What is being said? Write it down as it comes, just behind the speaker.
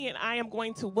And I am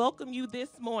going to welcome you this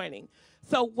morning.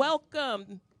 So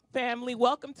welcome, family.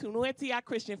 Welcome to New Antioch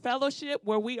Christian Fellowship,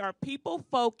 where we are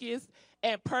people-focused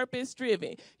and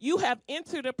purpose-driven. You have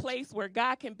entered a place where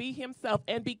God can be himself.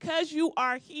 And because you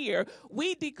are here,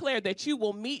 we declare that you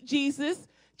will meet Jesus,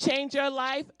 change your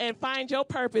life, and find your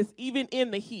purpose even in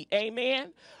the heat.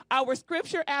 Amen. Our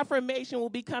scripture affirmation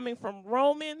will be coming from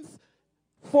Romans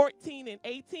 14 and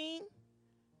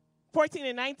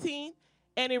 19,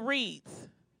 and it reads,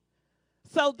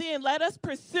 "So then let us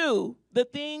pursue the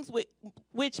things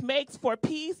which makes for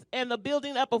peace and the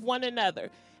building up of one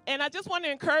another." And I just want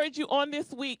to encourage you on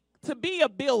this week to be a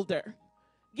builder.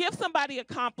 Give somebody a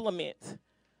compliment.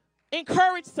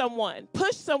 Encourage someone.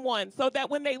 Push someone so that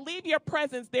when they leave your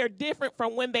presence, they're different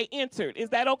from when they entered. Is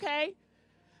that okay?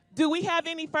 Do we have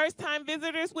any first-time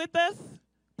visitors with us?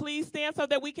 Please stand so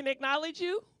that we can acknowledge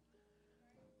you.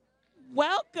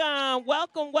 Welcome,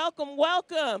 welcome, welcome,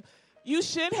 welcome. You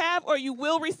should have or you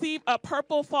will receive a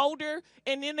purple folder,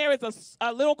 and then there is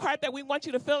a little card that we want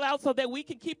you to fill out so that we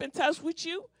can keep in touch with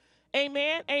you.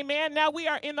 Amen, amen. Now we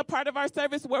are in the part of our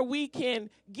service where we can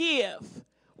give,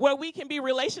 where we can be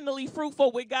relationally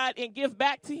fruitful with God and give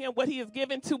back to him what he has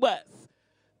given to us.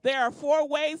 There are 4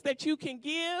 ways that you can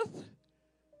give.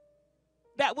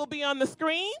 That will be on the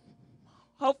screen,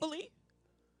 hopefully.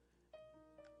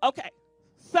 Okay,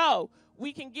 so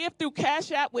we can give through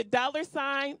Cash App with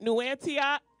 $ New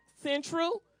Antioch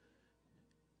Central.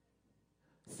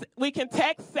 We can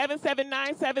text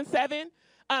 77977.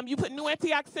 You put New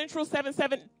Antioch Central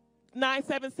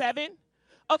 77977.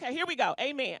 Okay, here we go.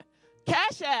 Amen.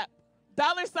 Cash App,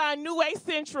 $ New A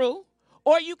Central,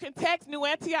 or you can text New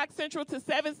Antioch Central to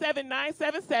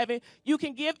 77977. You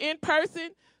can give in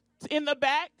person in the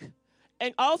back.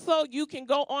 And also, you can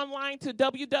go online to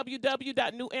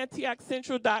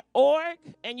www.newantiochcentral.org,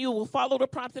 and you will follow the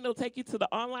prompts, and it'll take you to the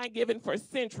online giving for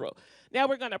Central. Now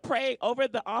we're going to pray over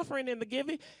the offering and the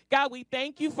giving. God, we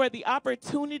thank you for the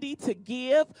opportunity to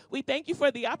give. We thank you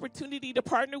for the opportunity to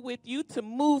partner with you to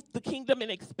move the kingdom and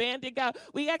expand it, God.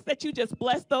 We ask that you just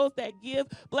bless those that give,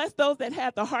 bless those that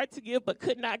had the heart to give but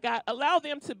could not, God. Allow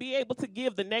them to be able to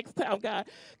give the next time, God.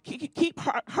 Keep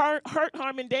hurt,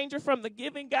 harm, and danger from the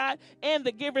giving, God, and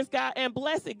the givers, God, and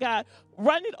bless it, God.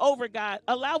 Run it over, God.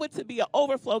 Allow it to be an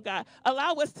overflow, God.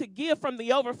 Allow us to give from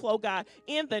the overflow, God.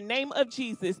 In the name of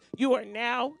Jesus, you are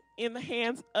now in the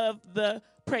hands of the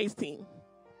praise team.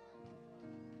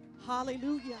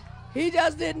 Hallelujah. He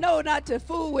just didn't know not to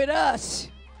fool with us.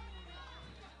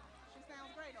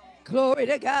 Glory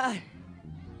to God.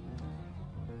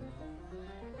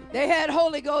 They had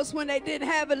Holy Ghost when they didn't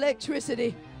have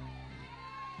electricity.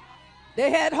 They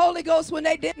had Holy Ghost when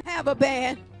they didn't have a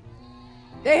band.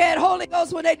 They had Holy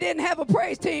Ghost when they didn't have a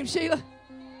praise team, Sheila.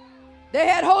 They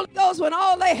had Holy Ghost when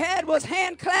all they had was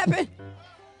hand clapping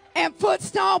and foot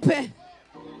stomping.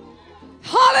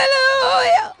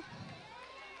 Hallelujah.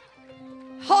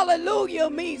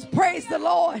 Hallelujah means praise the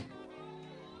Lord.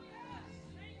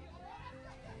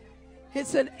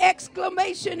 It's an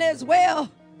exclamation as well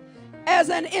as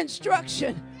an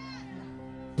instruction.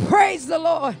 Praise the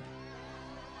Lord.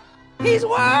 He's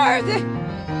worthy.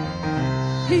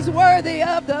 He's worthy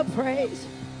of the praise.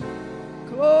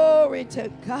 Glory to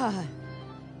God.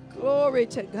 Glory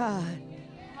to God.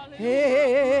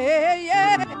 Hey,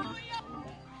 yeah.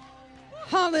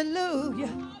 Hallelujah.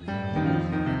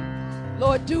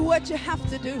 Lord, do what you have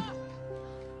to do.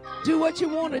 Do what you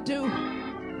want to do.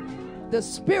 The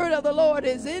Spirit of the Lord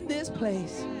is in this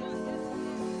place.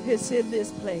 It's in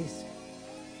this place.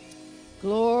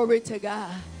 Glory to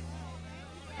God.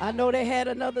 I know they had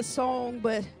another song,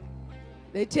 but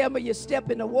they tell me you step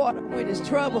in the water when it's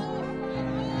trouble.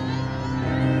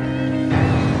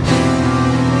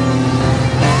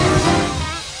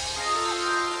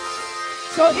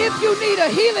 So if you need a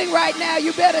healing right now,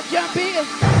 you better jump in.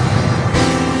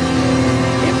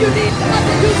 If you need God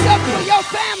to do something for your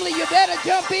family, you better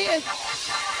jump in.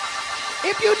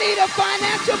 If you need a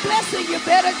financial blessing, you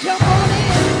better jump on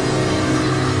in.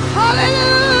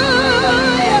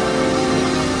 Hallelujah.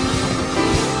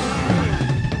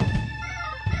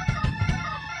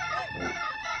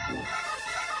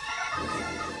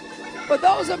 For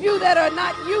those of you that are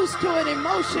not used to an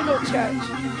emotional church,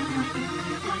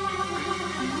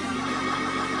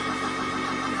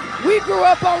 we grew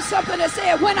up on something that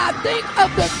said, when I think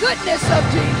of the goodness of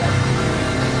Jesus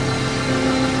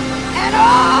and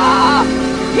all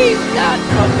he's done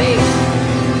for me,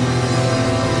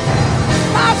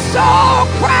 my soul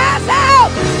cries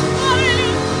out.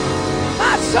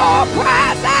 My soul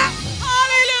cries out.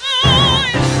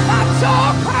 My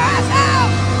soul cries out.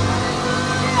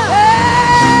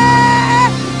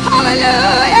 Hey,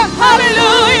 hallelujah.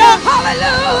 Hallelujah.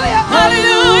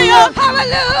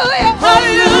 Hallelujah.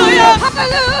 Hallelujah.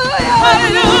 Hallelujah.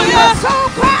 Hallelujah. My soul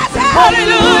cries out.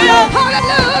 Hallelujah.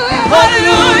 Hallelujah.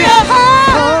 Hallelujah.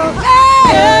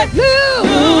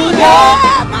 Hallelujah.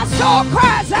 My soul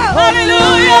cries out.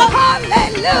 Hallelujah.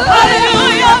 Hallelujah.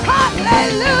 Hallelujah.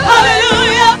 Hallelujah.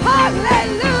 Hallelujah.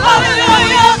 Hallelujah.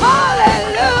 Hallelujah.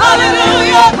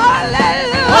 Hallelujah.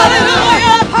 Hallelujah.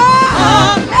 Hallelujah.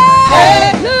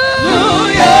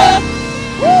 Hallelujah.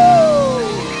 Woo.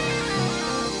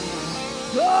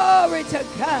 Glory to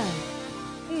God.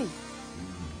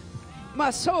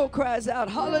 My soul cries out,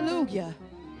 hallelujah.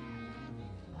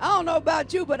 I don't know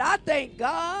about you, but I thank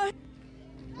God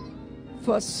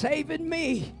for saving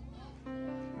me.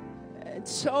 And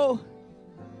so,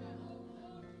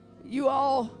 you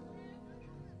all,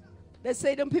 let's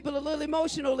say them people a little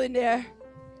emotional in there.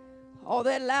 All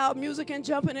that loud music and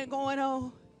jumping and going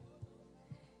on.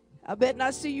 I bet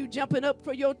not see you jumping up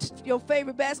for your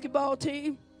favorite basketball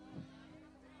team.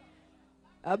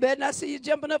 I bet not see you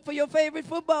jumping up for your favorite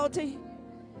football team.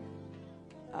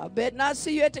 I bet not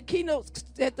see you at the keynote,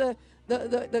 at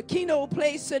the keynote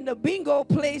place and the bingo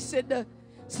place and the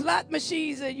slot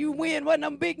machines and you win one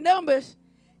of them big numbers.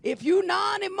 If you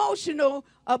non-emotional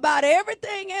about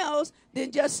everything else,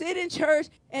 then just sit in church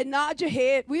and nod your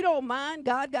head. We don't mind.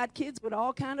 God got kids with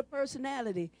all kind of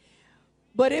personality.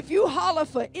 But if you holler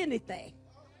for anything,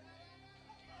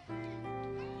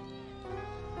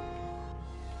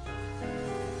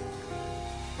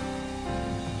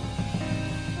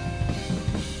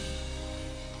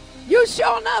 you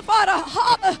sure enough ought to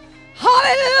holler,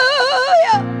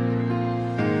 hallelujah.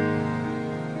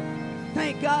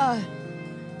 Thank God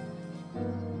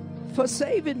for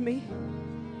saving me.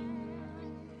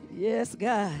 Yes,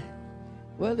 God.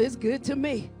 Well, it's good to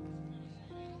me.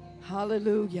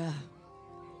 Hallelujah.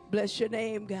 Bless your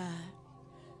name, God.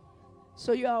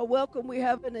 So you are welcome. We're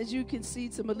having, as you can see,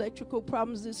 some electrical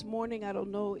problems this morning. I don't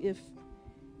know if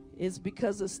it's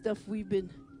because of stuff we've been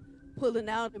pulling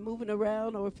out and moving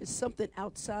around, or if it's something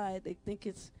outside. They think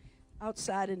it's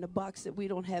outside in the box that we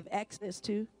don't have access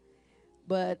to.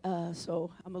 But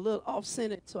so I'm a little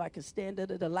off-centered so I can stand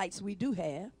under the lights we do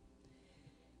have.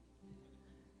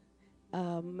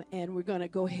 And we're going to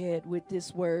go ahead with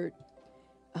this word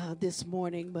this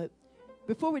morning. But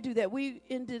before we do that, we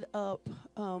ended up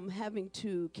having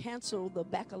to cancel the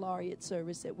baccalaureate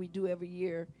service that we do every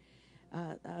year.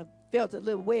 I felt a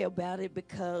little way about it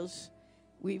because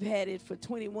we've had it for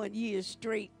 21 years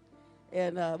straight.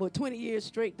 And, 20 years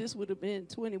straight, this would have been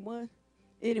 21.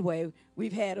 Anyway,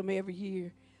 we've had them every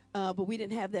year. But we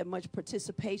didn't have that much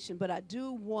participation. But I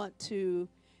do want to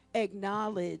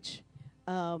acknowledge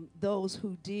those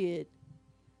who did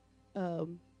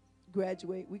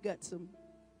graduate. We got some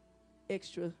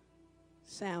extra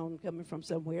sound coming from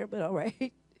somewhere, but all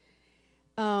right.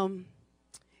 And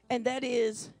that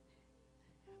is,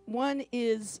 one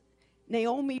is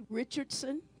Naomi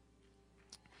Richardson.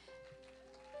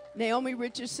 Naomi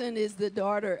Richardson is the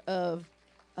daughter of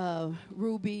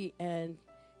Ruby and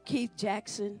Keith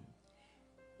Jackson.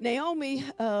 Naomi,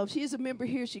 she is a member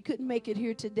here. She couldn't make it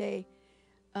here today,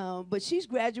 but she's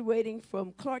graduating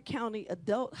from Clark County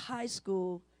Adult High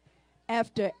School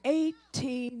after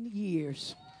 18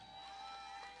 years.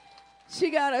 She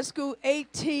got out of school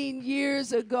 18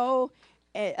 years ago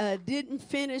and didn't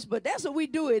finish, but that's what we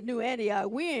do at New Antioch.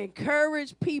 We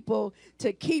encourage people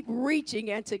to keep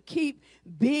reaching and to keep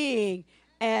being.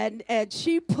 And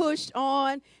she pushed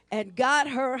on and got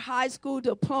her high school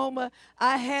diploma.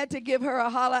 I had to give her a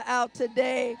holler out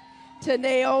today to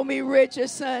Naomi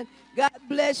Richardson. God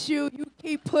bless you. You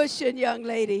keep pushing, young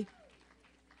lady.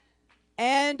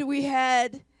 And we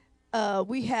have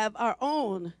our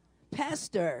own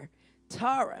pastor,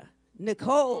 Tara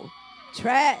Nicole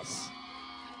Trash,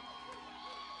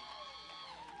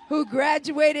 who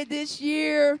graduated this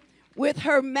year with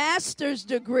her master's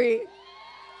degree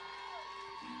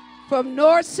from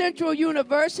North Central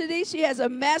University. She has a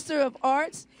Master of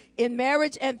Arts in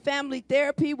Marriage and Family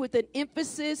Therapy with an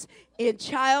emphasis in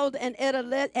child and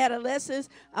adolescence.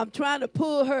 I'm trying to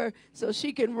pull her so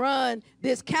she can run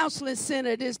this counseling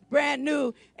center, this brand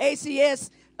new ACS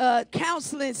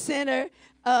counseling center.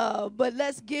 But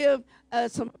let's give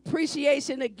some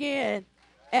appreciation again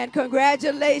and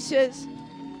congratulations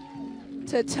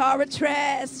to Tara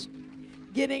Trask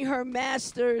getting her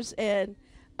master's. And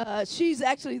she's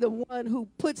actually the one who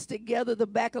puts together the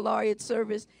baccalaureate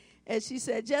service. And she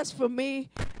said, just for me,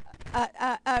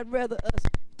 I'd rather us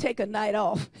take a night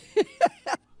off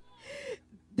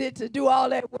than to do all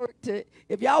that work.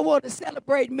 If y'all want to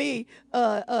celebrate me,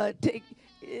 all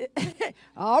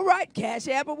right, cash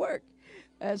app will work.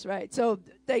 That's right. So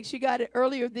thanks. You got it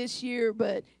earlier this year,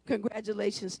 but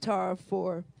congratulations, Tara,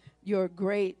 for your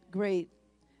great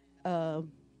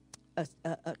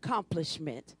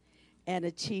accomplishment and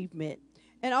achievement.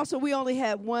 And also, we only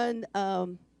have one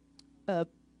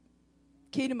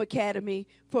Kingdom Academy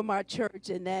from our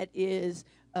church, and that is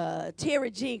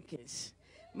Terry Jenkins.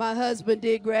 My husband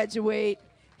did graduate.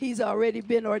 He's already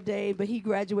been ordained, but he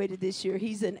graduated this year.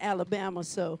 He's in Alabama,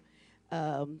 so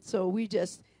we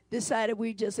just decided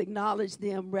we just acknowledge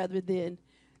them rather than,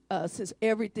 since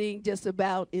everything just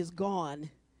about is gone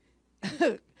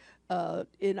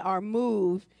in our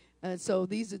move. And so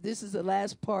this is the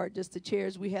last part, just the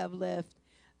chairs we have left.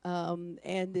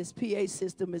 And this PA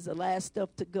system is the last stuff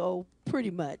to go,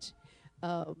 pretty much.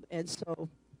 And so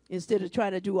instead of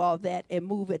trying to do all that and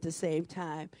move at the same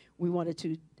time, we wanted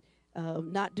to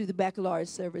not do the baccalaureate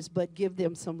service, but give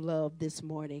them some love this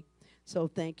morning. So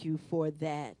thank you for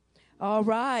that. All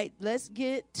right, let's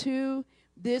get to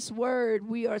this word.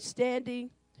 We are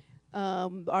standing.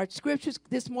 Our scriptures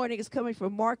this morning is coming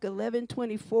from Mark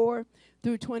 11:24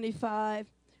 through 25.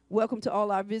 Welcome to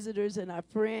all our visitors and our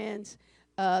friends.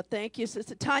 Thank you,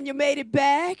 Sister Tanya made it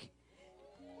back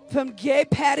from Gay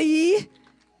Patty.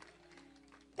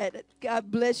 And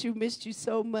God bless you, missed you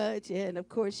so much. And, of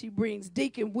course, she brings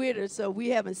Deacon with her, so we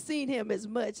haven't seen him as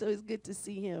much, so it's good to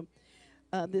see him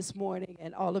this morning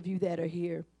and all of you that are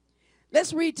here.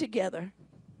 Let's read together.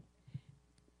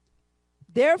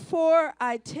 Therefore,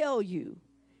 I tell you,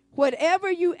 whatever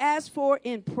you ask for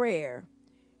in prayer,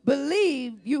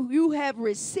 believe you have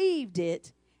received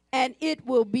it, and it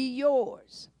will be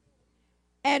yours.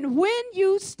 And when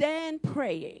you stand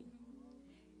praying,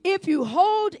 if you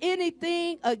hold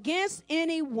anything against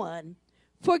anyone,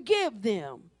 forgive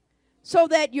them, so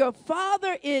that your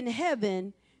Father in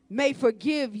heaven may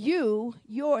forgive you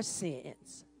your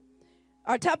sins.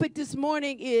 Our topic this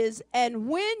morning is, and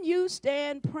when you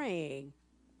stand praying,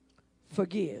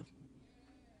 forgive.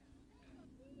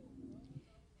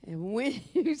 And when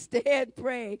you stand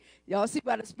praying, y'all see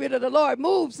by the Spirit of the Lord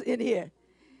moves in here.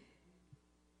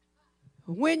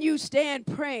 When you stand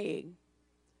praying,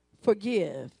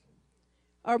 forgive.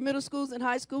 Our middle schools and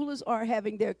high schoolers are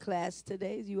having their class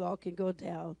today. You all can go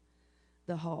down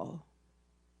the hall.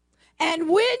 And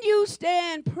when you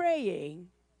stand praying,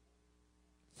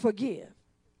 forgive.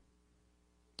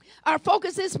 Our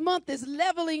focus this month is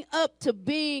leveling up to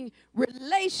being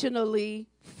relationally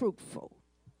fruitful.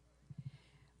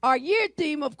 Our year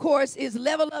theme, of course, is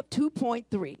Level Up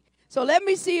 2.3. So let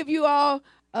me see if you all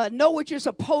know what you're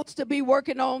supposed to be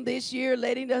working on this year,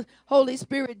 letting the Holy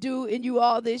Spirit do in you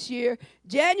all this year.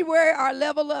 January, our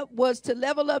level up was to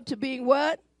level up to being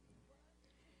what?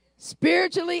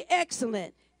 Spiritually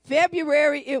excellent.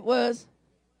 February, it was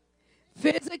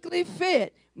physically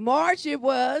fit. March, it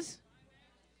was,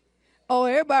 oh,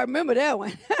 everybody remember that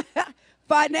one,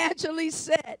 financially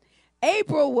set.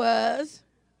 April was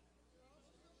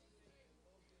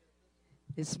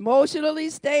it's emotionally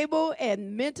stable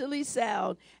and mentally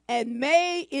sound. And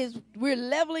May is we're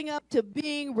leveling up to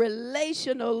being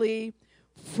relationally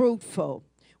fruitful.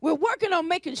 We're working on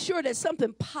making sure that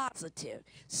something positive,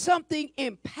 something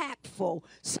impactful,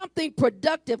 something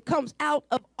productive comes out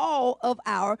of all of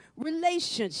our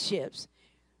relationships.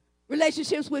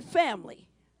 Relationships with family,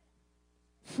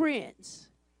 friends,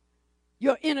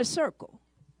 your inner circle,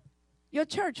 your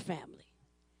church family,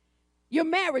 your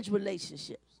marriage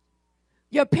relationships,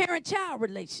 your parent-child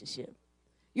relationship,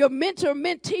 your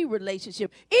mentor-mentee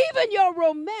relationship, even your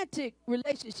romantic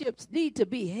relationships need to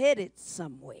be headed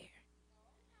somewhere.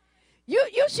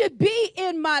 You should be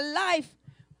in my life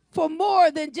for more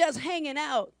than just hanging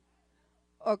out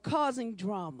or causing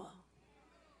drama.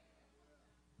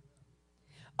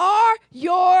 Are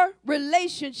your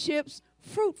relationships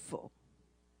fruitful?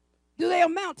 Do they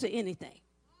amount to anything?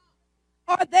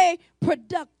 Are they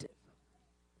productive?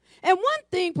 And one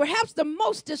thing, perhaps the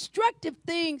most destructive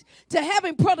thing to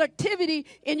having productivity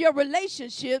in your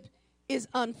relationship is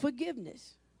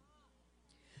unforgiveness.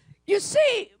 You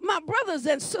see, my brothers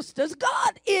and sisters,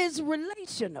 God is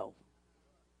relational.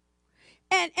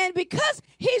 And because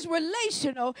he's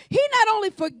relational, he not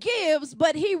only forgives,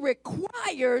 but he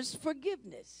requires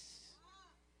forgiveness.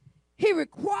 He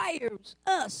requires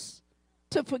us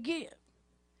to forgive.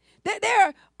 There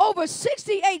are over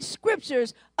 68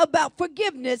 scriptures about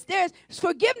forgiveness.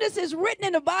 Forgiveness is written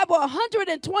in the Bible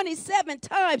 127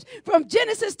 times. From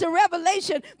Genesis to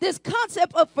Revelation, this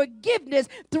concept of forgiveness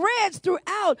threads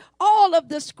throughout all of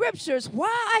the scriptures.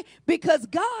 Why? Because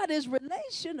God is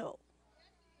relational.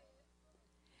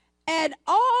 And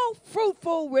all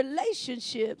fruitful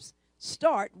relationships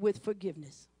start with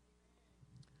forgiveness.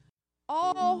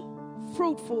 all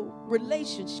fruitful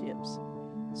relationships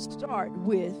start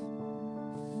with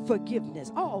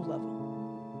forgiveness, all of them.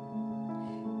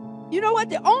 You know what?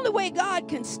 The only way God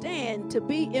can stand to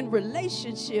be in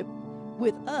relationship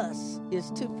with us is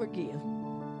to forgive.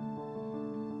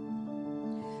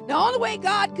 The only way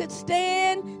God could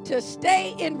stand to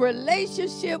stay in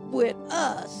relationship with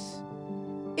us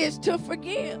is to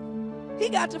forgive. He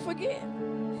got to forgive.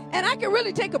 And I can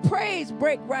really take a praise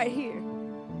break right here,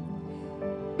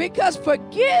 because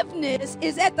forgiveness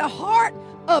is at the heart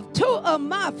of two of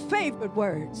my favorite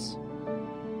words: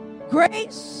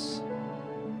 grace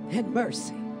and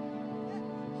mercy.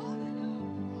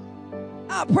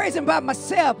 I'll praise him by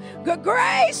myself.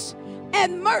 Grace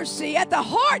and mercy. At the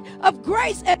heart of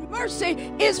grace and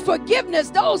mercy is forgiveness.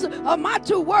 Those are my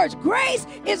two words. Grace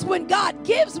is when God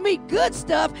gives me good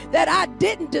stuff that I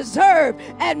didn't deserve.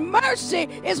 And mercy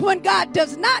is when God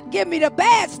does not give me the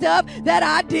bad stuff that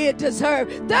I did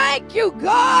deserve. Thank you,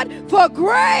 God, for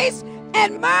grace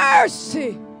and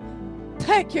mercy.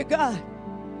 Thank you, God.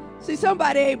 See,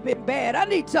 somebody ain't been bad. I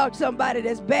need to talk to somebody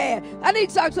that's bad. I need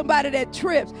to talk to somebody that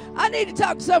trips. I need to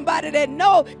talk to somebody that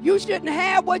know you shouldn't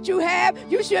have what you have.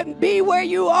 You shouldn't be where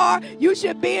you are. You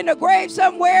should be in the grave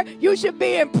somewhere. You should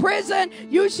be in prison.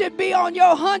 You should be on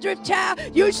your 100th child.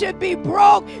 You should be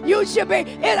broke. You should be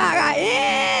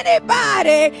anybody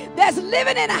that's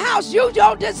living in a house you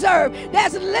don't deserve,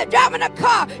 that's driving a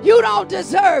car you don't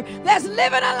deserve, that's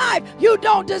living a life you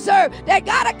don't deserve, that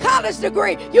got a college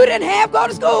degree you didn't have go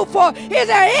to school for. Is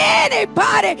there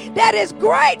anybody that is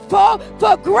grateful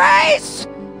for grace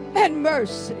and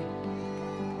mercy?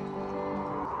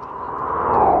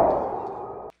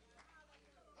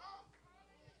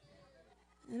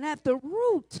 And at the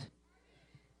root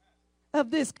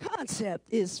of this concept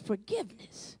is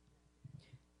forgiveness.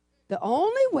 The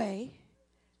only way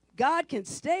God can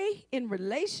stay in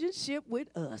relationship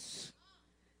with us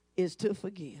is to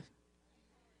forgive.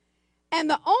 And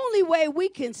the only way we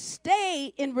can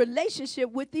stay in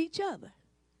relationship with each other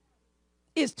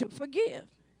is to forgive.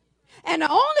 And the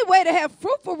only way to have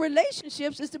fruitful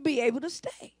relationships is to be able to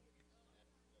stay.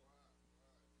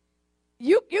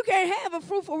 You can't have a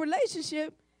fruitful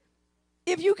relationship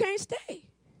if you can't stay.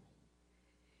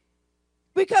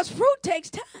 Because fruit takes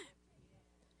time.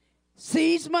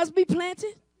 Seeds must be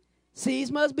planted. Seeds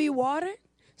must be watered.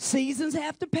 Seasons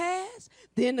have to pass.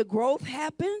 Then the growth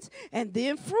happens, and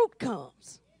then fruit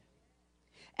comes.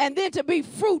 And then to be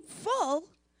fruitful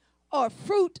or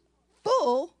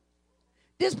fruitful,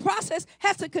 this process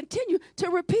has to continue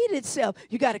to repeat itself.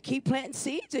 You got to keep planting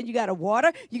seeds, and you got to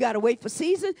water. You got to wait for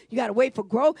season. You got to wait for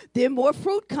growth. Then more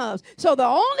fruit comes. So the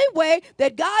only way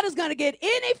that God is going to get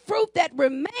any fruit that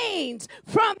remains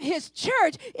from his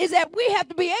church is that we have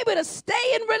to be able to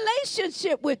stay in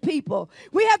relationship with people.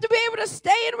 We have to be able to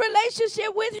stay in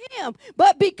relationship with him.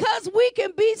 But because we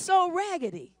can be so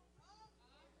raggedy,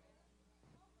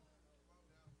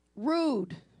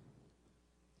 rude,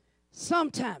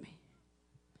 sometimes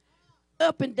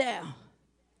up and down,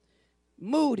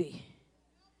 moody,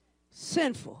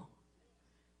 sinful,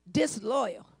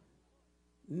 disloyal,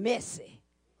 messy,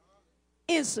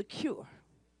 insecure,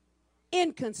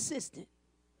 inconsistent,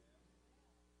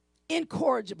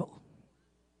 incorrigible,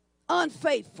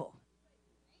 unfaithful,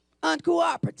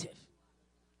 uncooperative,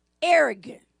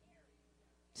 arrogant,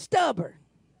 stubborn,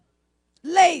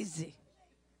 lazy,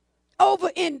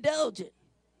 overindulgent,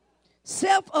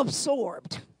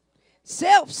 self-absorbed,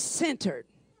 self-centered,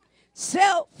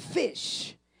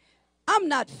 selfish. I'm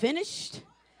not finished.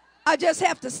 I just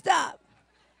have to stop,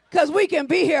 because we can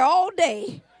be here all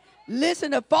day,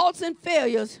 listen to faults and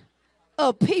failures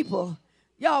of people.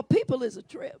 Y'all, people is a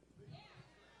trip.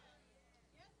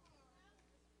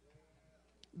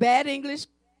 Bad English,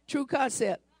 true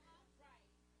concept.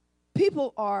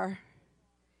 People are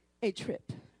a trip.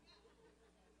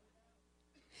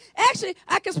 Actually,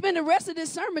 I could spend the rest of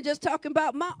this sermon just talking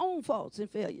about my own faults and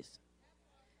failures,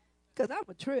 because I'm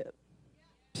a trip.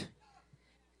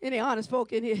 Any honest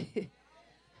folk in here?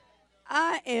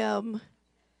 I am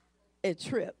a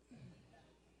trip.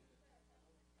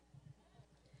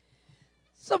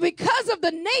 So because of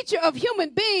the nature of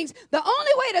human beings, the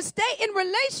only way to stay in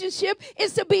relationship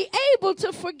is to be able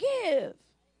to forgive,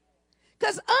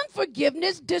 because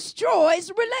unforgiveness destroys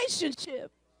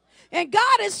relationship. And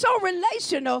God is so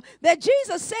relational that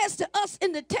Jesus says to us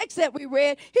in the text that we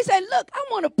read, he said, look, I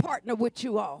want to partner with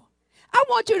you all. I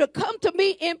want you to come to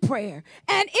me in prayer.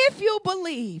 And if you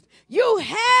believe you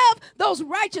have those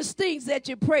righteous things that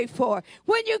you pray for,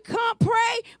 when you come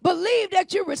pray, believe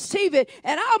that you receive it,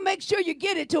 and I'll make sure you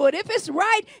get it to it. If it's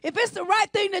right, if it's the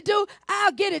right thing to do,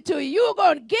 I'll get it to you. You're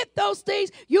going to get those things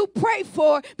you pray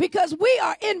for because we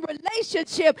are in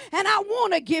relationship, and I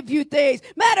want to give you things.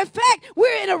 Matter of fact,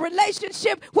 we're in a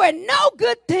relationship where no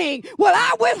good thing will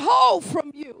I withhold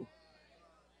from you.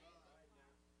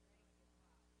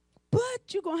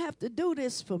 But you're going to have to do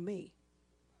this for me.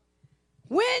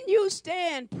 When you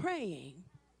stand praying,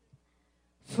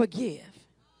 forgive.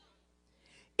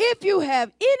 If you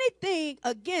have anything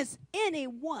against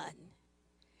anyone,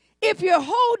 if you're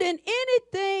holding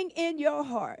anything in your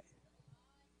heart,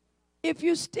 if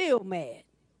you're still mad,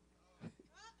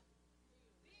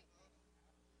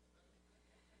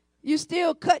 you're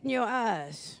still cutting your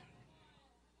eyes,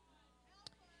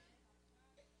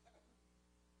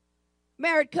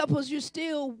 married couples, you're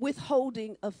still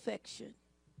withholding affection.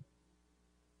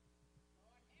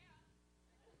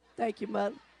 Thank you,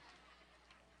 Mother.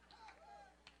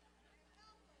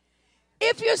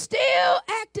 If you're still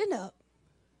acting up,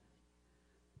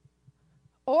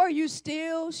 or you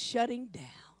still shutting down,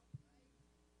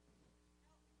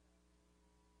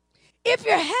 if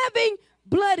you're having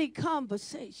bloody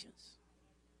conversations,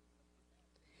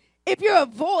 if you're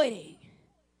avoiding,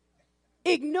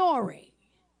 ignoring,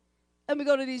 let me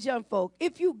go to these young folk.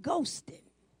 If you ghosting,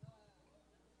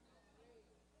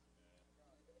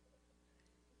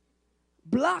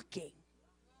 blocking,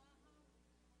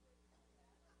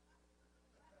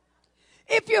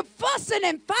 if you're fussing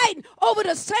and fighting over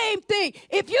the same thing,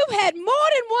 if you've had more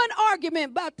than one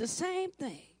argument about the same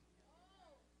thing,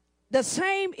 the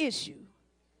same issue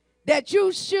that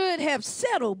you should have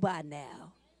settled by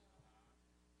now,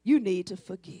 you need to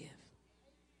forgive.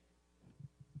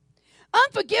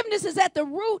 Unforgiveness is at the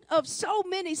root of so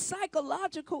many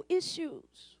psychological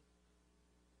issues.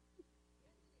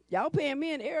 Y'all paying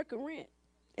me and Erica rent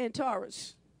and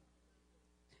Taurus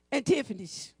and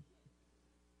Tiffany's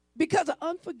because of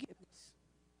unforgiveness.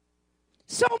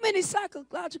 So many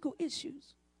psychological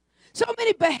issues. So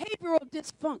many behavioral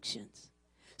dysfunctions.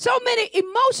 So many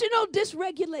emotional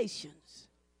dysregulations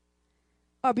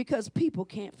are because people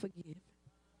can't forgive.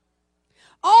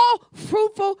 All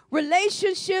fruitful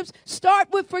relationships start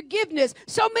with forgiveness.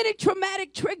 So many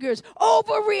traumatic triggers,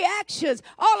 overreactions.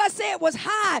 All I said was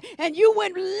hi, and you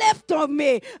went left on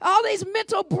me. All these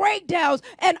mental breakdowns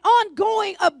and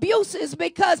ongoing abuses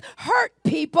because hurt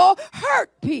people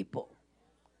hurt people.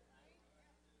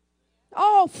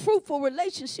 All fruitful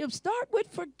relationships start with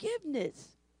forgiveness.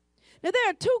 Now, there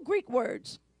are two Greek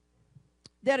words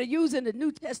that are used in the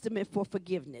New Testament for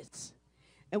forgiveness.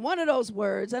 And one of those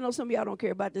words, I know some of y'all don't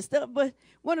care about this stuff, but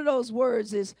one of those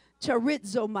words is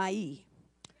charizomai.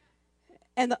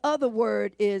 And the other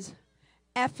word is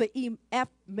aphmei.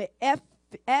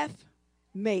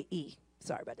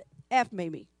 Sorry about that.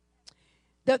 Aphmei.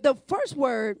 The first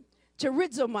word,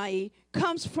 charizomai,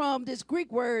 comes from this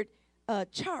Greek word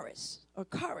charis, or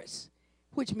charis,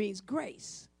 which means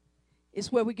grace.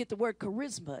 It's where we get the word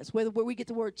charisma. It's where we get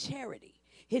the word charity.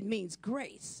 It means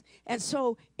grace. And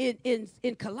so in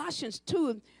Colossians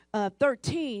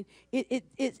 2:13,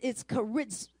 it's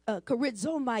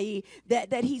charizomai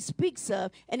that he speaks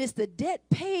of, and it's the debt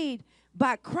paid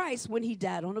by Christ when he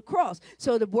died on the cross.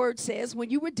 So the word says, when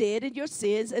you were dead in your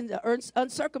sins and the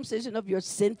uncircumcision of your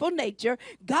sinful nature,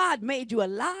 God made you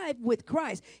alive with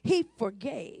Christ. He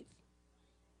forgave.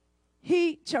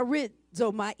 He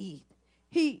charizomai.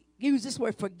 He used this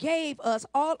word, forgave us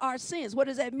all our sins. What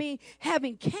does that mean?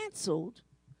 Having canceled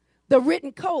the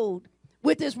written code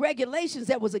with his regulations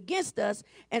that was against us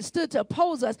and stood to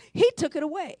oppose us, he took it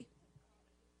away,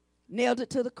 nailed it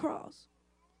to the cross.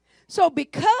 So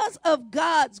because of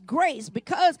God's grace,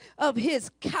 because of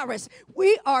his charis,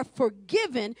 we are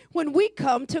forgiven when we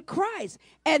come to Christ,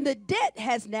 and the debt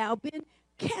has now been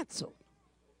canceled.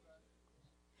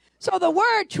 So the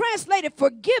word translated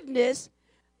forgiveness,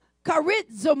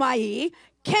 charizomai,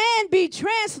 can be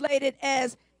translated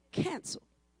as cancel.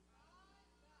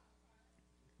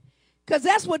 Because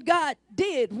that's what God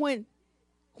did when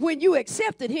you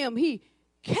accepted him. He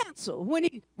canceled. When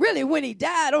he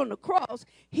died on the cross,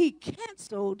 he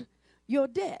canceled your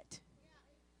debt.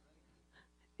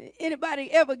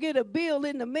 Anybody ever get a bill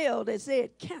in the mail that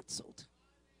said canceled?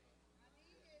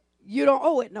 You don't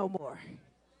owe it no more.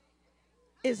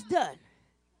 It's done.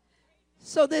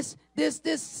 So this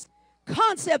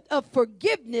concept of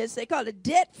forgiveness, they call it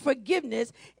debt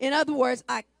forgiveness. In other words,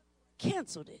 I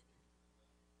canceled it.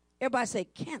 Everybody say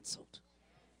canceled.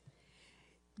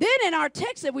 Then in our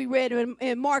text that we read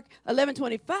in Mark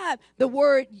 11:25, the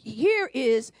word here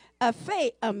is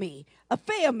apheami,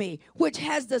 which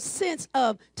has the sense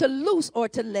of to loose or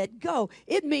to let go.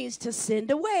 It means to send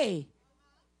away,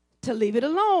 to leave it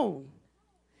alone.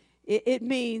 It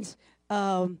means,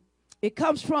 it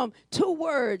comes from two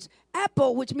words, apo,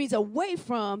 which means away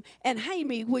from, and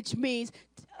haimi, which means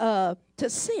to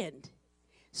send.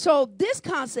 So this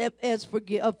concept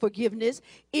of forgiveness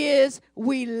is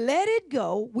we let it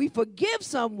go. We forgive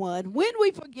someone. When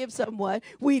we forgive someone,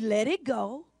 we let it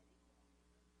go.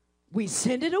 We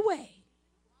send it away.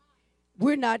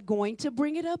 We're not going to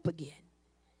bring it up again.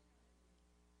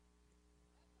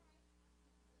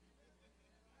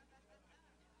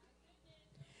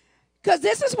 Because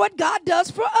this is what God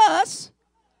does for us.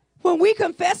 When we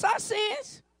confess our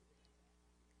sins,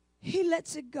 he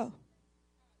lets it go.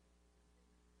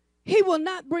 He will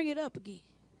not bring it up again.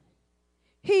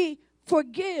 He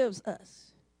forgives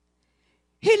us.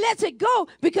 He lets it go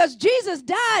because Jesus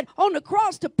died on the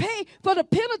cross to pay for the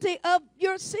penalty of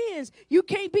your sins. You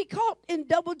can't be caught in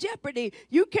double jeopardy.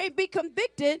 You can't be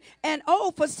convicted and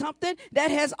owe for something that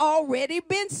has already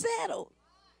been settled.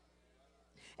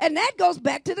 And that goes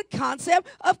back to the concept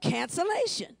of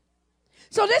cancellation.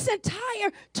 So this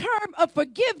entire term of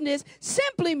forgiveness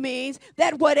simply means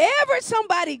that whatever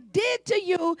somebody did to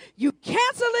you, you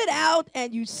cancel it out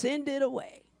and you send it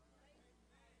away.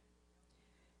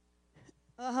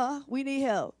 We need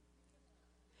help.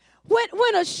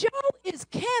 When a show is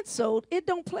canceled, it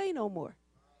don't play no more.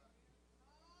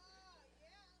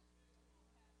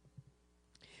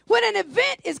 When an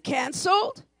event is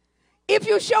canceled, if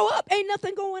you show up, ain't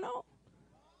nothing going on.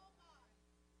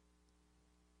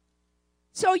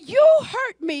 So you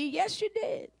hurt me, yes you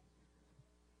did,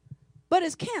 but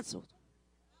it's canceled.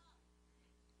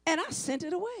 And I sent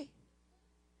it away.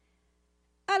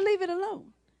 I leave it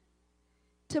alone.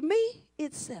 To me,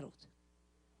 it's settled.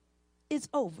 It's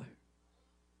over.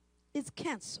 It's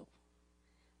canceled.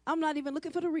 I'm not even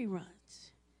looking for the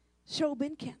reruns. Show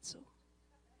been canceled.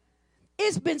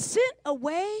 It's been sent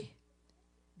away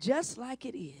just like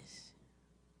it is.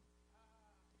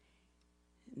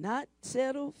 Not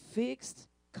settled, fixed,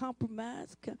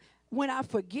 compromised. When I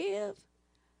forgive,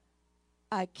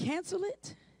 I cancel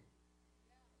it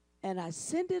and I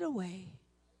send it away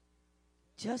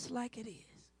just like it is.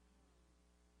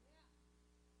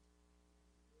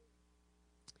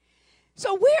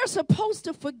 So we are supposed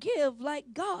to forgive like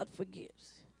God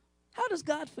forgives. How does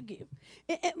God forgive?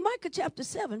 In Micah chapter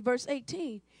 7, verse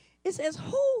 18, it says,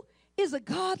 who is a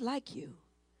God like you,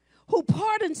 who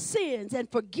pardons sins and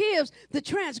forgives the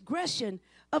transgression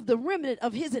of the remnant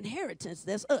of his inheritance?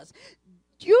 That's us.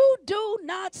 You do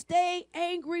not stay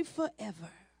angry forever,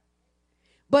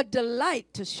 but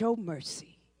delight to show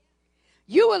mercy.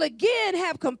 You will again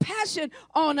have compassion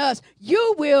on us.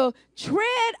 You will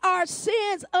tread our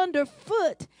sins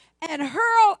underfoot and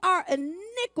hurl our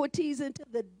iniquities into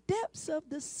the depths of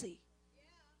the sea.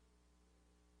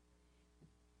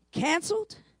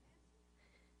 Canceled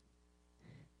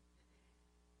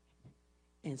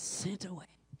and sent away.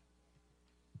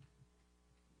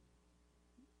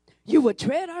 You will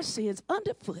tread our sins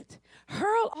underfoot,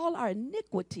 hurl all our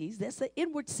iniquities, that's the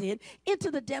inward sin,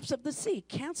 into the depths of the sea.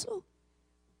 Cancel,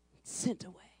 sent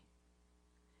away.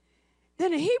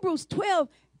 Then in Hebrews 12,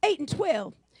 8 and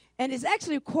 12, and it's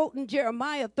actually quoting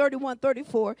Jeremiah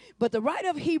 31:34, but the writer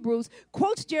of Hebrews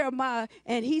quotes Jeremiah,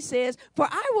 and he says, for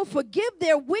I will forgive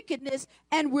their wickedness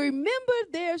and remember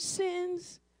their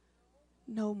sins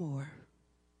no more.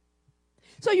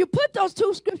 So you put those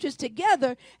two scriptures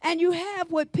together, and you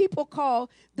have what people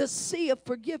call the sea of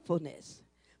forgetfulness.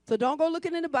 So don't go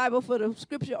looking in the Bible for the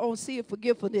scripture on sea of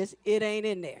forgetfulness. It ain't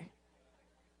in there.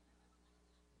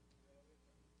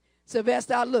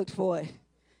 Sylvester, I looked for it.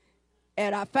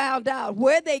 And I found out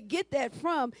where they get that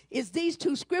from is these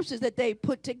two scriptures that they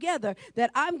put together,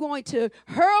 that I'm going to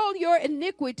hurl your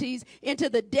iniquities into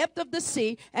the depth of the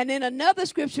sea. And then another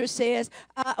scripture says,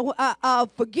 I'll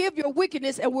forgive your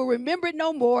wickedness and will remember it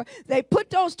no more. They put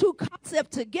those two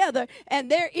concepts together,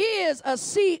 and there is a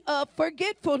sea of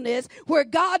forgetfulness where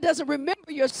God doesn't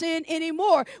remember your sin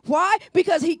anymore. Why?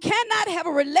 Because he cannot have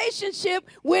a relationship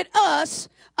with us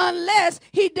unless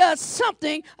he does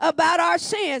something about our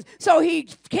sins. So he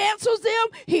cancels them,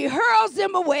 he hurls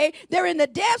them away. They're in the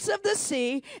depths of the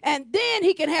sea, and then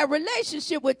he can have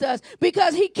relationship with us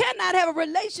because he cannot have a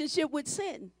relationship with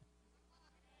sin.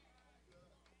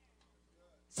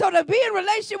 So to be in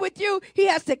relationship with you, he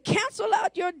has to cancel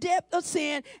out your depth of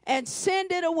sin and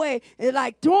send it away. It's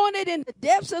like throwing it in the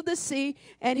depths of the sea,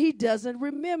 and he doesn't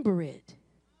remember it.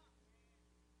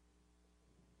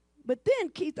 But then,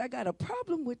 Keith, I got a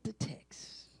problem with the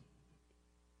text.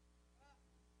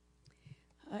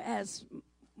 as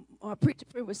our preacher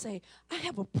friend would say, I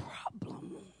have a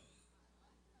problem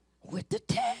with the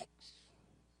text.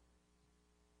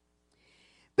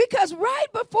 Because right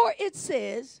before it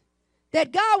says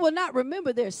that God will not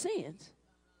remember their sins,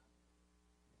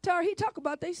 Tara, he talk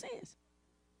about their sins.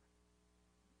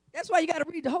 That's why you got to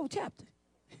read the whole chapter.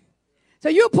 So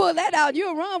you pull that out,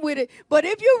 you'll run with it. But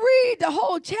if you read the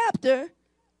whole chapter,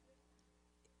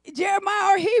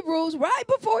 Jeremiah or Hebrews, right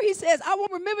before he says, I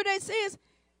won't remember their sins,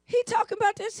 he talking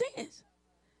about their sins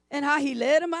and how he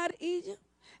led them out of Egypt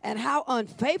and how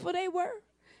unfaithful they were.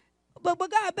 But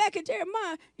God, back in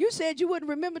Jeremiah, you said you wouldn't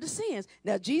remember the sins.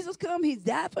 Now, Jesus come, he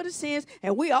died for the sins,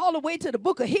 and we all the way to the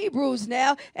book of Hebrews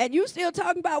now, and you still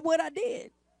talking about what I did.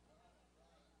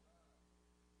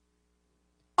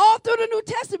 All through the New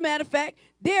Testament, matter of fact,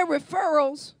 there are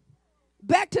referrals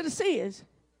back to the sins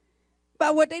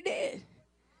by what they did.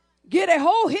 Get a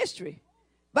whole history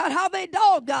about how they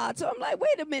dogged God. So I'm like,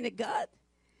 wait a minute, God.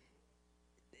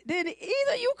 Then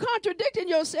either you contradicting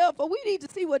yourself or we need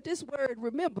to see what this word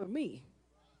remember mean.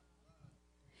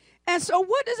 And so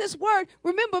what does this word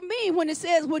remember mean when it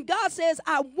says, when God says,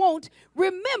 I won't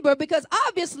remember? Because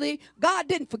obviously God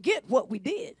didn't forget what we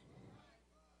did.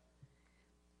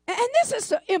 And this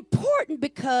is important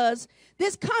because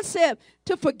this concept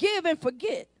to forgive and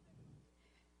forget.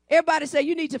 Everybody say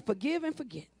you need to forgive and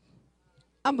forget.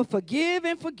 I'm going to forgive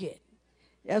and forget.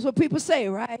 That's what people say,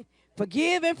 right?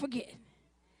 Forgive and forget.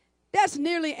 That's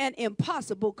nearly an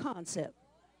impossible concept.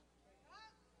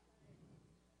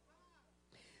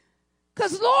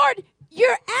 Because, Lord,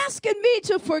 you're asking me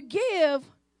to forgive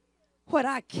what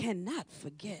I cannot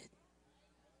forget.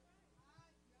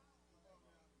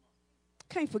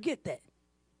 Can't forget that.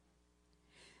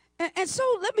 And so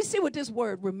let me see what this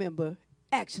word remember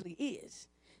actually is.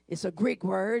 It's a Greek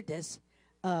word that's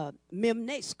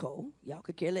memnesko. Y'all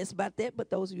could care less about that, but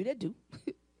those of you that do.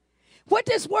 What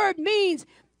this word means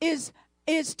is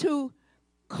to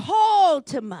call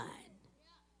to mind,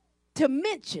 to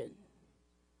mention,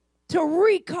 to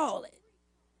recall it,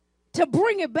 to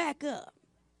bring it back up,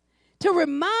 to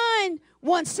remind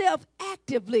oneself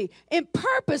actively and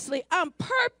purposely. I'm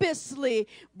purposely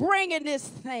bringing this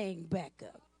thing back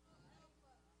up.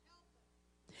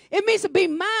 It means to be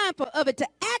mindful of it, to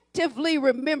actively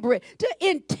remember it, to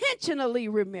intentionally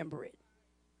remember it.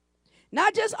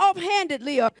 Not just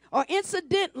offhandedly or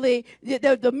incidentally,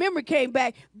 the memory came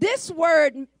back. This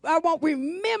word, I won't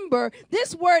remember,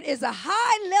 this word is a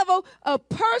high level of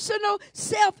personal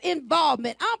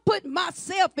self-involvement. I'm putting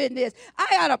myself in this. I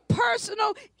got a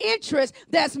personal interest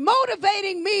that's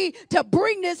motivating me to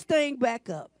bring this thing back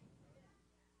up.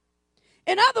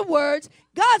 In other words,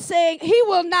 God's saying he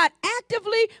will not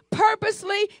actively,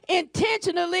 purposely,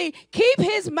 intentionally keep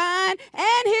his mind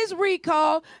and his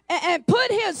recall and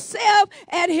put himself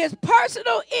and his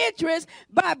personal interest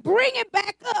by bringing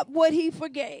back up what he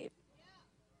forgave.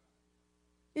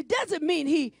 It doesn't mean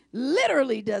he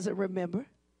literally doesn't remember.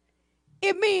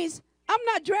 It means I'm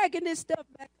not dragging this stuff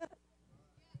back up.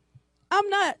 I'm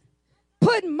not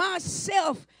putting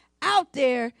myself out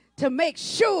there to make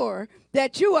sure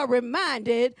that you are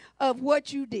reminded of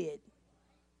what you did.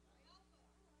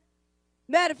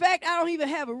 Matter of fact, I don't even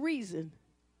have a reason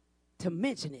to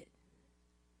mention it.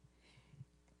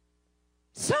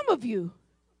 Some of you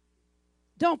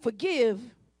don't forgive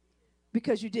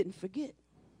because you didn't forget.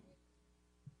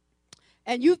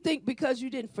 And you think because you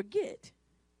didn't forget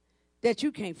that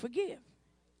you can't forgive.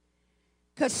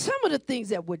 Because some of the things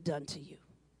that were done to you,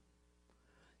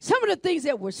 some of the things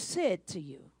that were said to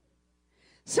you,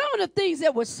 some of the things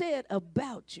that were said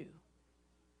about you,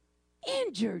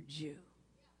 injured you,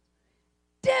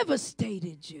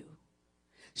 devastated you,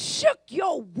 shook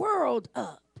your world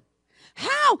up.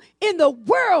 How in the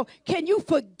world can you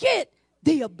forget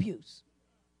the abuse?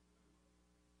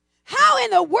 How in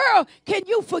the world can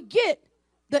you forget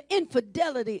the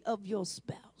infidelity of your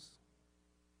spouse?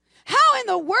 How in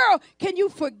the world can you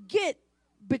forget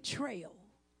betrayal?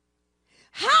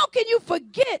 How can you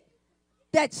forget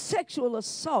that sexual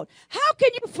assault? How can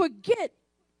you forget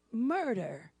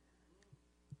murder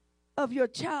of your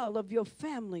child, of your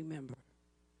family member?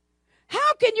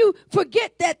 How can you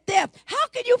forget that theft? How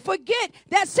can you forget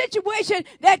that situation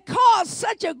that caused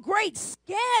such a great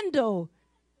scandal?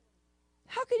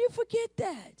 How can you forget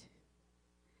that?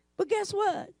 But guess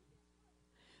what?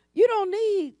 You don't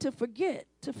need to forget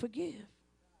to forgive.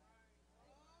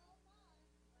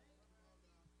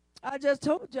 I just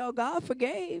told y'all God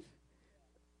forgave.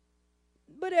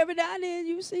 But every now and then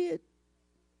you see it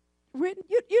written.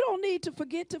 You don't need to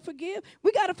forget to forgive.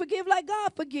 We got to forgive like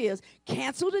God forgives.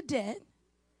 Cancel the debt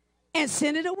and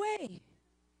send it away.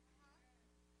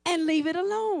 And leave it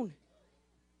alone.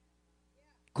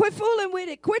 Quit fooling with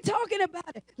it. Quit talking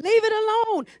about it. Leave it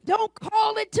alone. Don't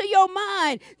call it to your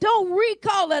mind. Don't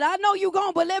recall it. I know you're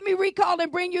gone, but let me recall and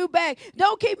bring you back.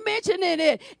 Don't keep mentioning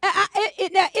it.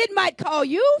 Now, it might call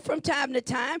you from time to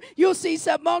time. You'll see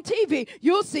something on TV.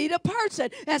 You'll see the person.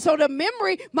 And so the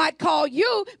memory might call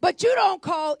you, but you don't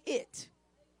call it.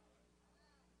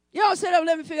 You don't sit up and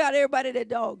let me figure out everybody that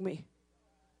dogged me.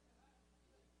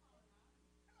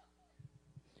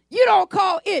 You don't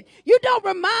call it. You don't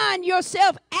remind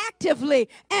yourself actively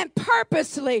and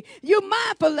purposely. You're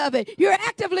mindful of it. You're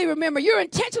actively remember. You're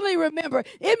intentionally remember.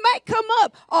 It might come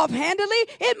up offhandedly.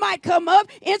 It might come up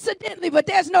incidentally, but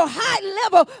there's no high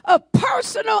level of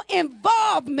personal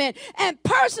involvement and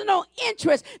personal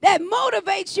interest that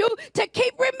motivates you to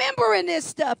keep remembering this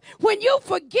stuff. When you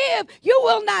forgive, you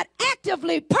will not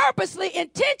actively, purposely,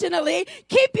 intentionally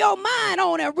keep your mind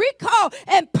on and recall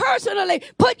and personally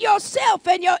put yourself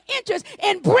and your interest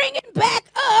in bringing back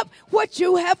up what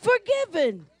you have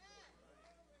forgiven.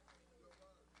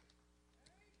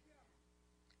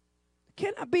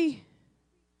 Can I be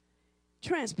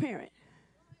transparent?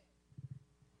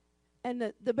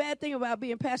 And the bad thing about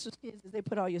being pastor's kids is they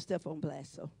put all your stuff on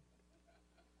blast. So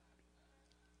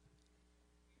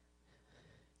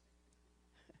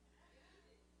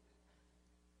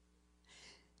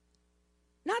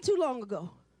not too long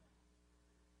ago,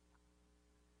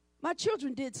 my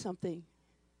children did something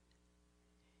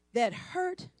that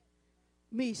hurt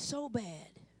me so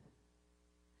bad.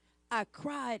 I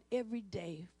cried every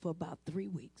day for about 3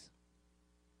 weeks.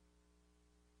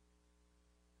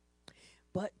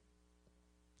 But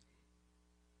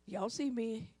y'all see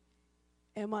me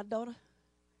and my daughter?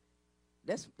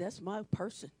 That's my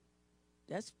person.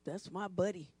 That's my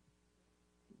buddy.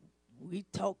 We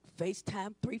talk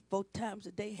FaceTime 3-4 times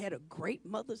a day, had a great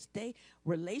Mother's Day.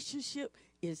 Relationship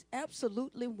is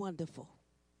absolutely wonderful.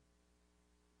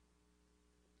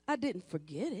 I didn't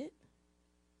forget it.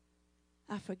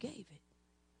 I forgave it.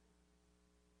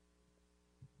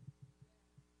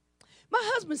 My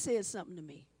husband said something to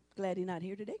me. Glad he's not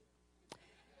here today.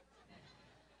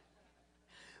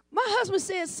 My husband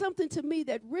said something to me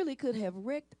that really could have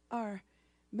wrecked our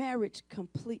marriage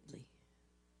completely.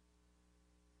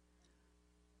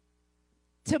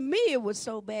 To me, it was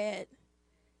so bad,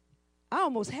 I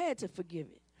almost had to forgive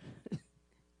it,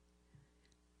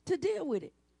 to deal with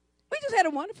it. We just had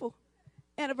a wonderful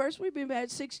anniversary. We've been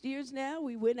married 6 years now.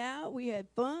 We went out. We had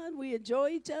fun. We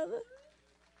enjoyed each other.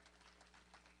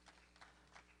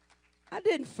 I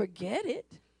didn't forget it.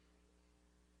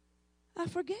 I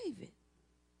forgave it.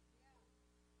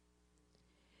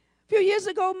 A few years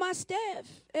ago, my staff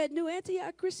at New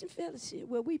Antioch Christian Fellowship,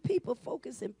 where we people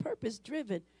focused and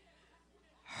purpose-driven,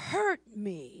 hurt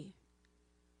me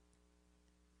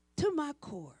to my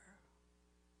core.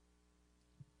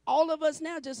 All of us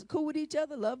now just cool with each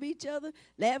other, love each other,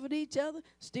 laugh at each other,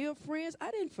 still friends.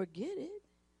 I didn't forget it.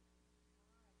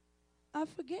 I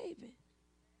forgave it.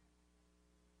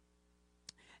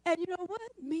 And you know what?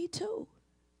 Me too.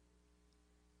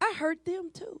 I hurt them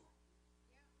too.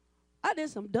 I did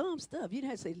some dumb stuff. You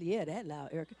didn't have to say, yeah, that loud,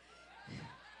 Erica.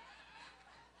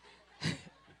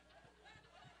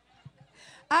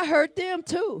 I hurt them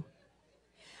too.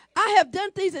 I have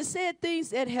done things and said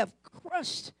things that have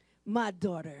crushed my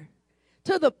daughter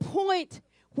to the point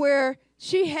where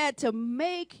she had to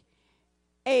make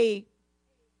a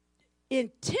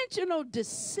intentional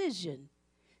decision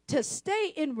to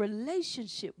stay in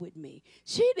relationship with me.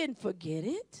 She didn't forget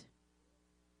it.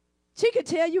 She could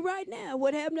tell you right now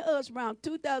what happened to us around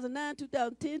 2009,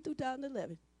 2010,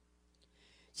 2011.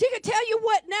 She could tell you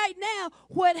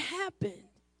what happened.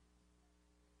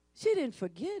 She didn't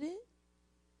forget it.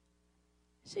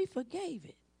 She forgave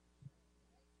it.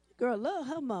 Girl, love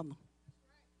her mama.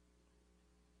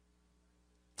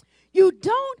 You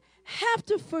don't have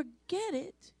to forget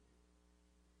it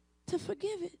to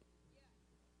forgive it.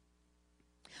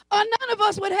 Or none of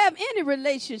us would have any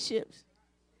relationships.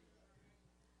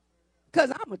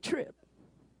 Because I'm a trip.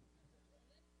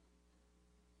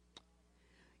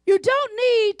 You don't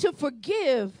need to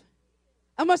forgive.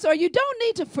 You don't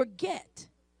need to forget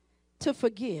to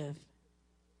forgive.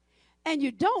 And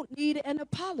you don't need an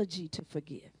apology to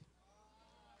forgive.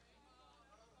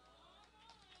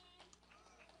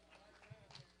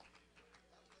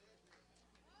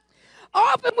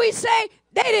 Often we say,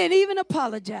 they didn't even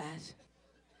apologize.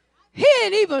 He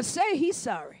didn't even say he's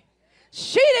sorry.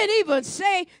 She didn't even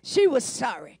say she was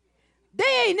sorry.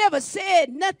 They ain't never said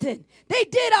nothing. They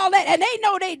did all that, and they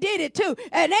know they did it too.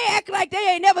 And they act like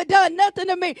they ain't never done nothing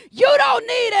to me. You don't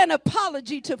need an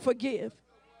apology to forgive.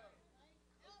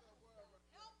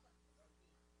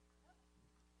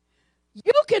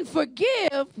 You can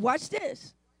forgive, watch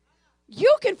this,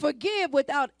 You can forgive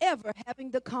without ever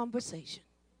having the conversation.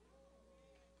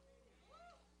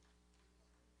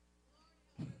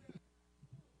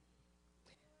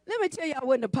 Let me tell y'all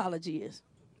what an apology is.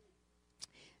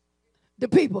 The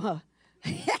people, huh?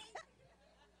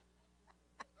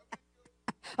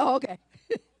 Oh, okay.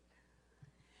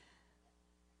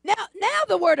 Now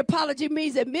the word apology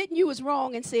means admitting you was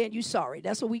wrong and saying you sorry.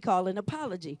 That's what we call an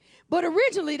apology. But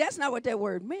originally, that's not what that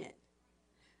word meant.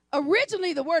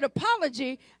 Originally, the word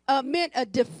apology meant a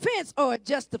defense or a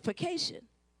justification.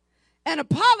 An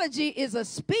apology is a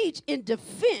speech in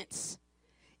defense.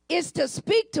 It's to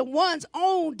speak to one's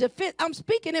own defense. I'm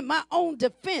speaking in my own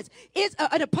defense.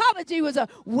 An apology was a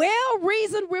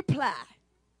well-reasoned reply.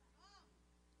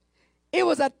 It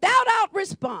was a thought-out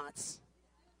response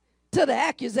to the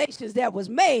accusations that was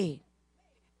made.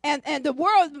 And the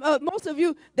world, most of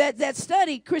you that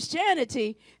study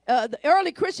Christianity, the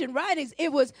early Christian writings,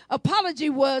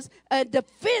 apology was a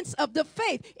defense of the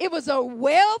faith. It was a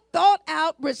well thought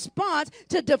out response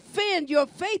to defend your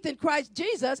faith in Christ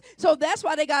Jesus. So that's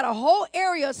why they got a whole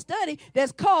area of study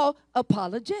that's called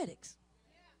apologetics.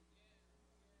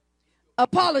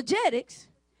 Apologetics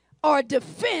are a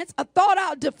defense, a thought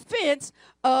out defense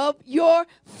of your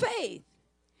faith.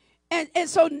 And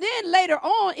so then later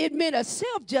on, it meant a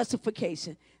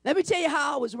self-justification. Let me tell you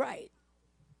how I was right.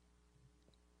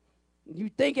 You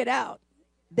think it out.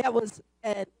 That was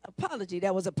an apology.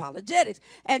 That was apologetics.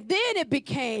 And then it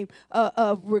became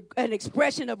an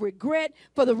expression of regret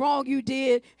for the wrong you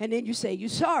did, and then you say you're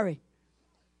sorry.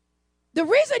 The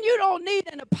reason you don't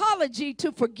need an apology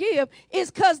to forgive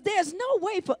is because there's no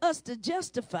way for us to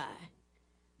justify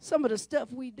some of the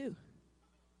stuff we do.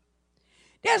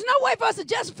 There's no way for us to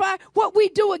justify what we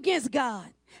do against God.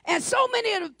 And so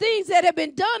many of the things that have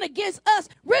been done against us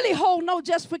really hold no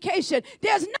justification.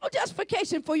 There's no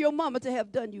justification for your mama to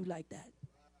have done you like that.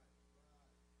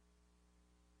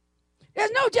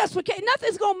 There's no justification.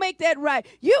 Nothing's going to make that right.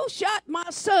 You shot my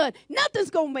son.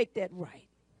 Nothing's going to make that right.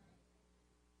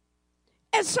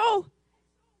 And so,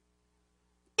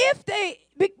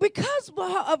 because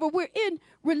however we're in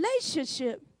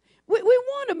relationship, we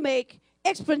want to make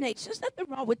explanations. Nothing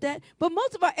wrong with that. But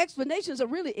most of our explanations are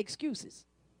really excuses.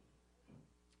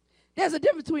 There's a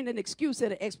difference between an excuse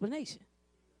and an explanation.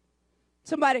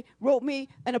 Somebody wrote me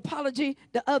an apology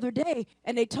the other day,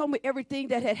 and they told me everything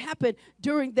that had happened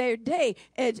during their day.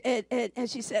 And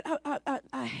she said,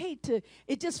 I hate to,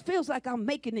 it just feels like I'm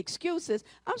making excuses.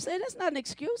 I'm saying that's not an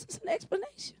excuse, it's an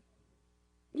explanation.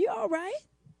 You all right?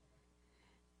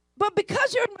 But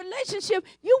because you're in a relationship,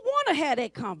 you want to have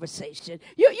that conversation.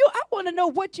 I want to know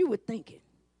what you were thinking.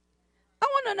 I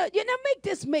want to know, make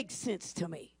this make sense to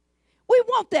me. We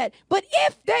want that. But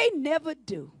if they never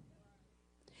do,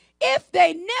 if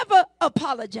they never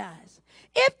apologize,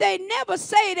 if they never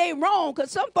say they wrong,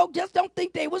 because some folks just don't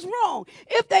think they was wrong.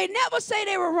 If they never say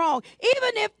they were wrong, even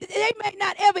if they may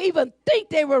not ever even think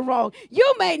they were wrong,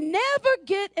 you may never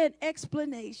get an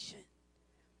explanation.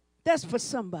 That's for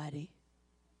somebody.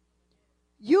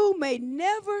 You may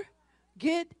never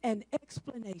get an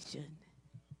explanation,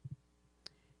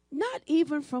 not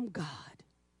even from God.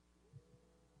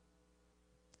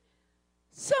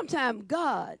 Sometimes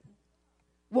God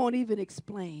won't even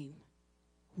explain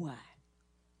why.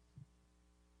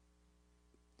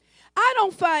 I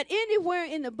don't find anywhere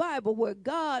in the Bible where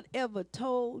God ever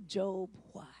told Job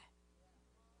why.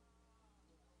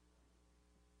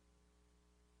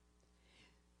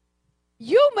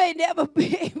 You may never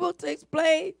be able to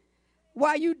explain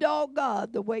why you dog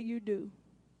God the way you do.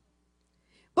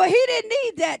 But he didn't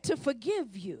need that to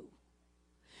forgive you.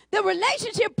 The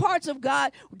relationship parts of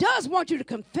God does want you to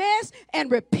confess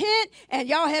and repent, and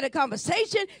y'all had a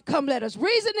conversation. Come, let us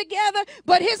reason together.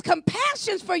 But his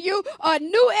compassions for you are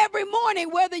new every morning,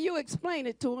 whether you explain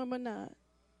it to him or not.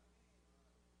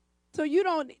 So you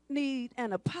don't need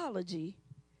an apology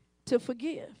to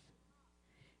forgive.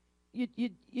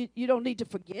 You don't need to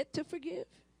forget to forgive.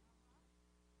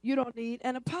 You don't need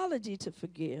an apology to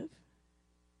forgive.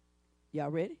 Y'all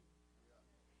ready?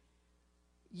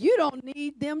 You don't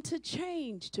need them to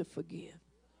change to forgive.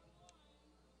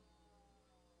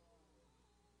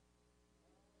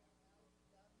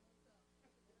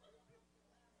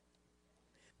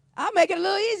 I'll make it a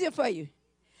little easier for you.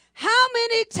 How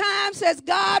many times has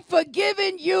God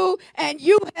forgiven you and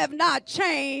you have not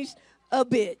changed a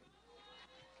bit?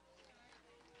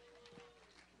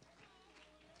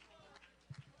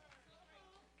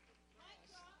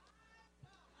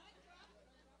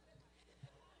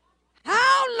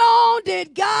 How long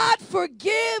did God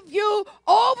forgive you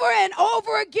over and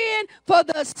over again for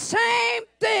the same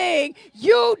thing?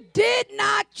 You did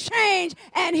not change. changed,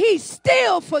 and he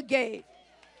still forgave.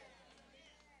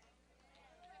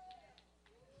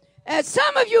 And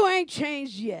some of you ain't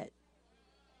changed yet.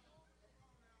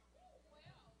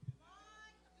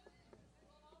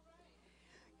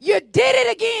 You did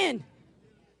it again.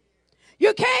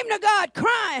 You came to God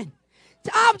crying,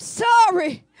 I'm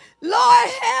sorry. Lord,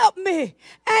 help me.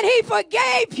 And he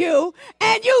forgave you,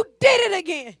 and you did it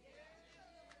again.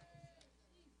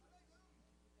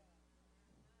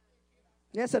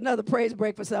 That's another praise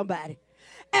break for somebody.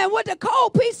 And what the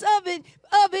cold piece of it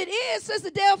is, Sister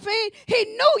Delphine, he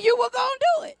knew you were going to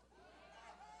do it.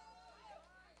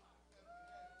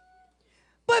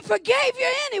 But forgave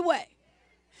you anyway.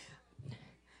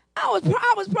 I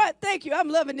was proud. Thank you. I'm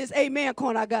loving this amen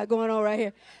corner I got going on right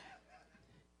here.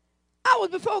 I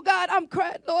was before God. I'm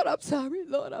crying. Lord, I'm sorry.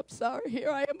 Lord, I'm sorry. Here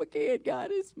I am again. God,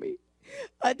 it's me.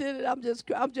 I did it. I'm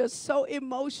just so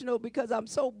emotional because I'm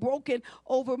so broken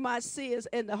over my sins.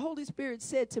 And the Holy Spirit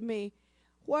said to me,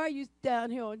 why are you down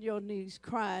here on your knees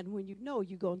crying when you know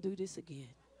you're going to do this again?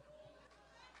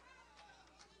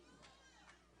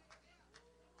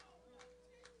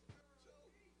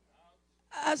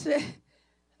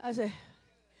 I said,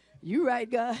 you right,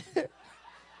 God.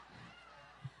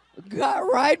 Got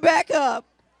right back up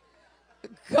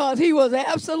because he was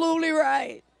absolutely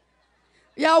right.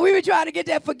 Y'all, we were trying to get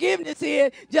that forgiveness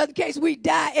in just in case we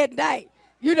die at night.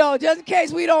 You know, just in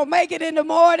case we don't make it in the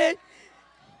morning.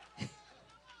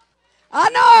 I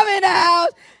know I'm in the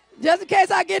house. Just in case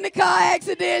I get in a car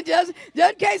accident, just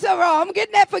in case I'm wrong. I'm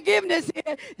getting that forgiveness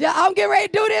in. I'm getting ready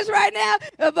to do this right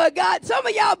now. But God, some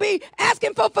of y'all be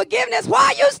asking for forgiveness.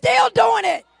 Why are you still doing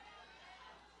it?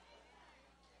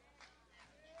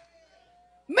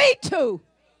 Me too.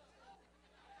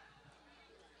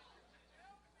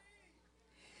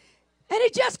 And he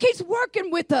just keeps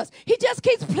working with us. He just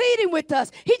keeps pleading with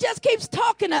us. He just keeps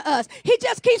talking to us. He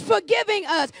just keeps forgiving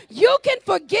us. You can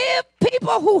forgive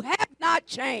people who have not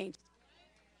changed.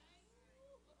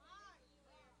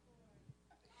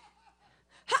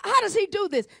 How does he do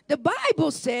this? The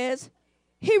Bible says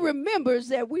he remembers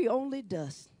that we only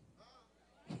dust.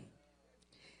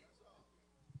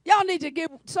 Y'all need to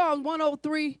get Psalms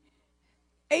 103,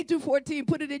 8 through 14.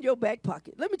 Put it in your back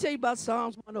pocket. Let me tell you about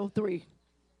Psalms 103.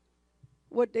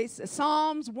 What they say,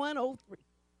 Psalms 103.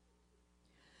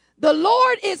 The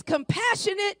Lord is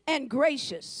compassionate and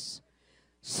gracious,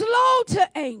 slow to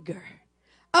anger,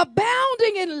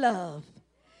 abounding in love.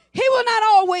 He will not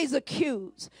always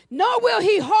accuse, nor will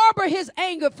he harbor his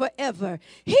anger forever.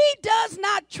 He does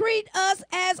not treat us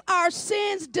as our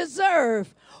sins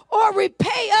deserve, or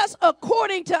repay us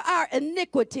according to our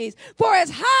iniquities. For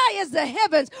as high as the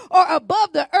heavens are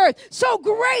above the earth, so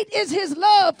great is his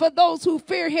love for those who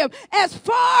fear him. As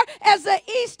far as the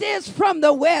east is from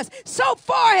the west, so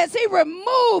far has he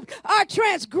removed our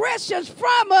transgressions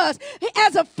from us.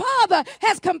 As a father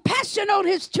has compassion on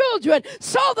his children,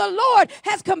 so the Lord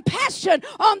has compassion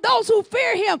on those who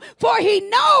fear him, for he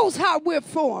knows how we're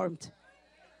formed.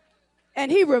 And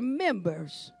he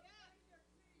remembers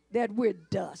that we're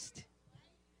dust.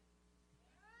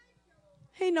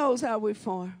 He knows how we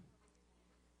form.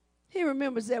 He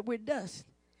remembers that we're dust.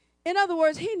 In other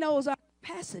words, he knows our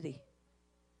capacity.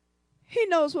 He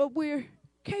knows what we're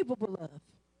capable of.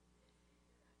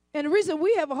 And the reason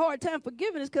we have a hard time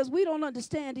forgiving is because we don't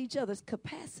understand each other's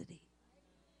capacity.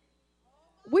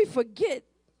 We forget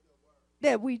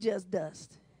that we just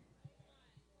dust.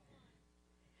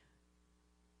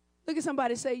 Look at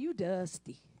somebody say, you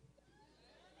dusty.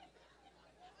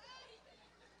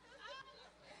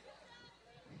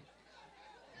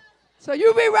 So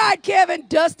you be right, Kevin,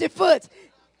 dusty foot.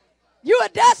 You a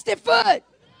dusty foot.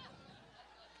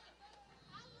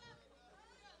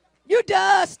 You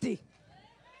dusty.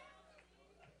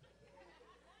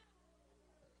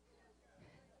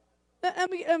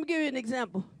 Let me give you an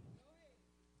example.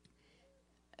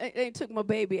 They took my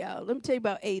baby out. Let me tell you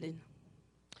about Aiden.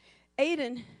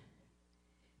 Aiden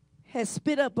has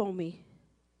spit up on me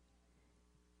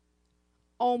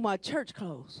on my church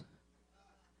clothes.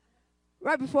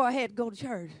 Right before I had to go to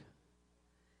church.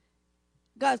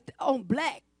 Got on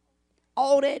black,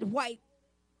 all that white,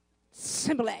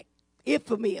 Similac,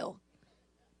 Ifamil,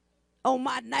 on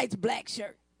my nice black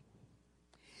shirt.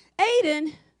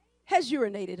 Aiden has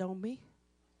urinated on me.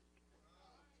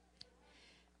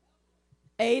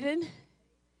 Aiden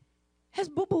has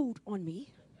boo-booed on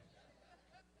me.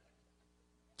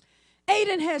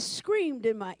 Aiden has screamed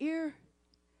in my ear.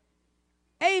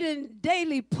 Aiden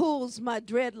daily pulls my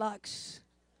dreadlocks.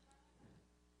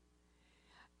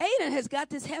 Aiden has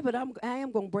got this habit. I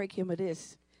am going to break him of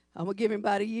this. I'm going to give him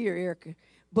about a year, Erica.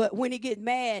 But when he get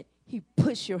mad, he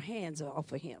push your hands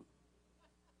off of him.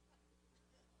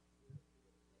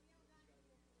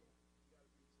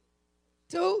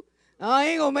 2? I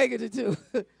ain't going to make it to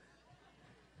 2.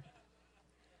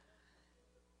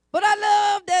 But I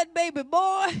love that baby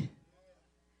boy.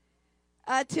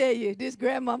 I tell you, this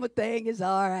grandmama thing is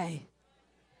all right.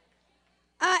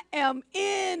 I am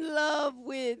in love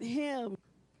with him.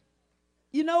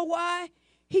 You know why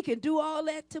he can do all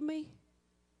that to me?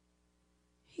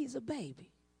 He's a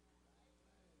baby.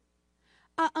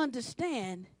 I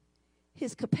understand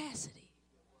his capacity.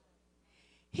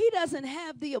 He doesn't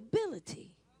have the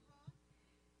ability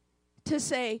to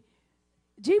say,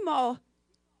 G-Ma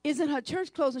is in her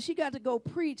church clothes and she got to go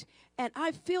preach, and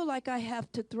I feel like I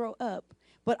have to throw up.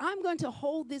 But I'm going to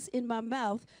hold this in my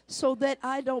mouth so that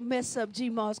I don't mess up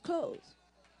G-Ma's clothes.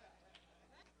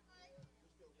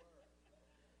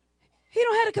 He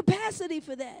don't have the capacity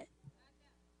for that.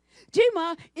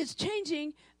 G-Ma is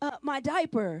changing my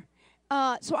diaper.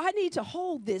 So I need to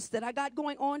hold this that I got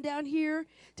going on down here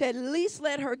to at least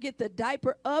let her get the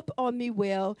diaper up on me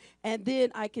well, and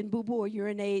then I can boo-boo or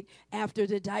urinate after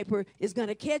the diaper is going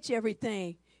to catch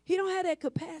everything. He don't have that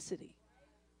capacity.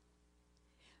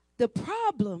 The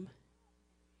problem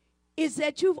is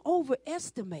that you've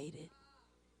overestimated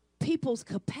people's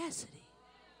capacity.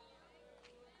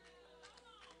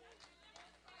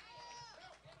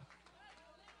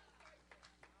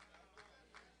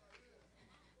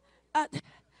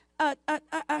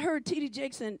 I heard T.D.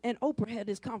 Jakes and Oprah had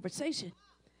this conversation.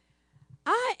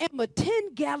 I am a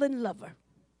 10-gallon lover.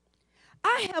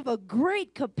 I have a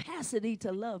great capacity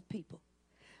to love people.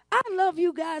 I love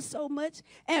you guys so much,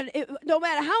 and no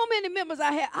matter how many members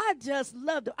I have, I just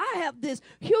love them. I have this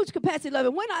huge capacity to love,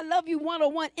 and when I love you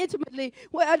one-on-one intimately,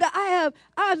 well,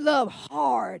 I love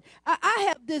hard. I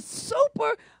have this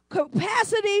super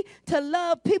capacity to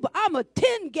love people. I'm a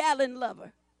 10-gallon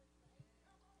lover.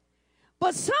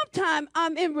 But sometimes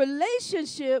I'm in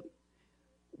relationship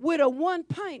with a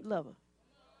 1-pint lover.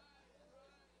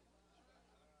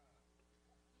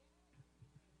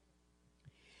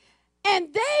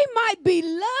 And they might be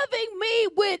loving me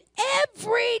with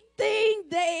everything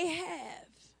they have.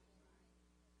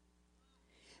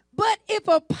 But if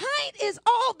a pint is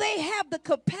all they have the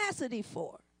capacity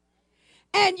for,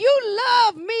 and you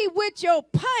love me with your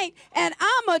pint, and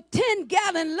I'm a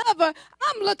 10-gallon lover,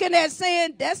 I'm looking at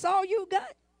saying, that's all you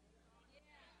got?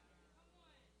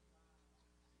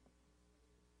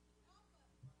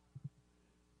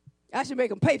 I should make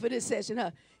them pay for this session,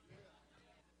 huh?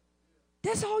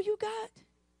 That's all you got?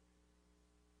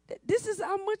 This is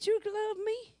how much you love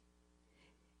me?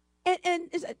 And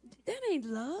that ain't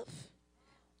love.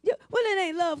 Well, it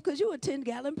ain't love because you're a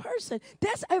 10-gallon person.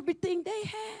 That's everything they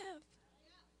have.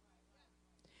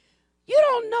 You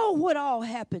don't know what all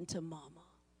happened to mama.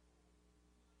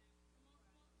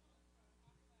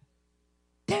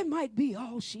 That might be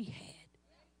all she had.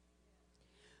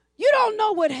 You don't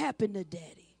know what happened to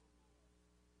daddy.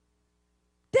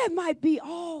 That might be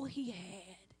all he had.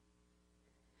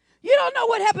 You don't know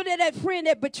what happened to that friend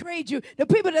that betrayed you, the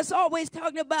people that's always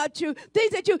talking about you, things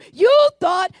that you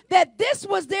thought that this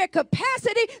was their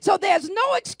capacity, so there's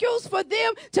no excuse for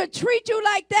them to treat you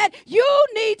like that. You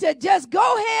need to just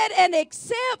go ahead and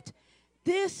accept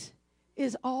this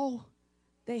is all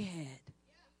they had.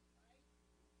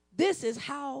 This is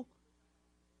how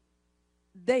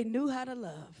they knew how to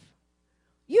love.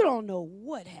 You don't know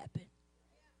what happened.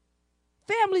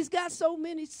 Families got so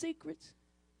many secrets.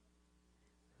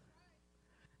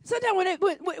 Sometimes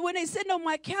when they sitting on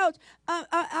my couch,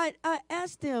 I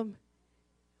asked them,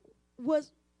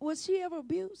 was she ever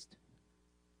abused?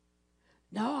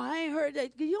 No, I ain't heard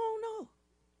that. You don't know.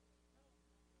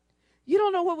 You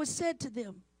don't know what was said to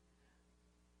them.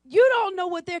 You don't know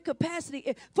what their capacity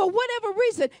is. For whatever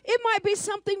reason, it might be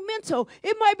something mental.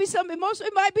 It might be something emotional.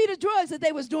 It might be the drugs that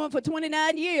they was doing for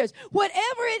 29 years. Whatever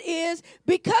it is,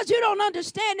 because you don't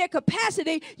understand their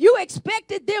capacity, you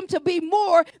expected them to be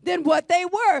more than what they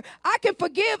were. I can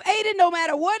forgive Aiden no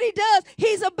matter what he does.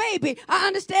 He's a baby. I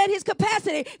understand his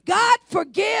capacity. God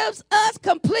forgives us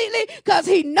completely because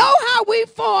he know how we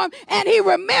form, and he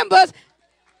remembers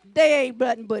they ain't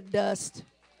nothing but dust.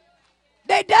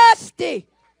 They dusty.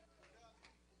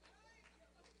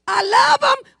 I love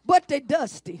them, but they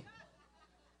dusty.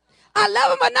 I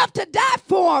love them enough to die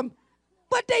for them,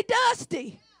 but they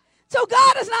dusty. So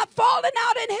God is not falling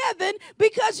out in heaven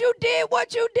because you did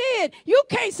what you did. You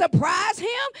can't surprise him,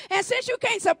 and since you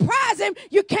can't surprise him,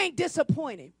 you can't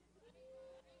disappoint him.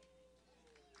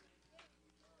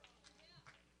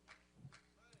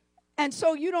 And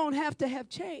so you don't have to have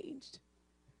changed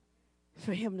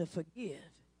for him to forgive.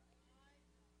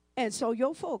 And so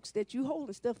your folks that you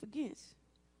holding stuff against,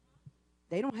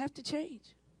 they don't have to change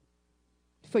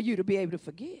for you to be able to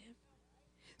forgive.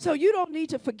 So you don't need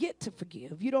to forget to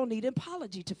forgive. You don't need an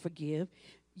apology to forgive.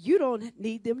 You don't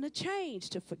need them to change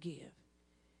to forgive.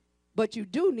 But you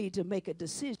do need to make a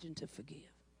decision to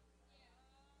forgive.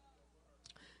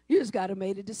 You just got to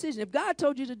make a decision. If God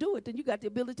told you to do it, then you got the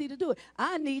ability to do it.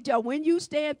 I need y'all, when you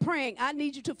stand praying, I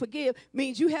need you to forgive,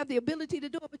 means you have the ability to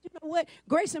do it. But you know what?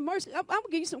 Grace and mercy, I'm going to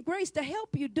give you some grace to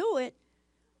help you do it.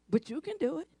 But you can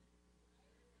do it.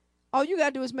 All you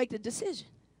got to do is make the decision.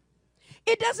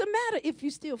 It doesn't matter if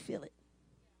you still feel it.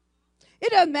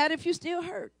 It doesn't matter if you still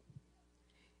hurt.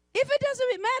 If it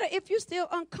doesn't matter if you're still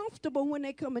uncomfortable when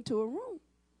they come into a room.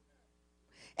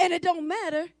 And it don't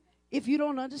matter if you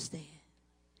don't understand.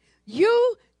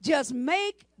 You just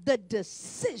make the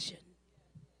decision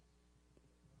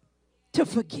to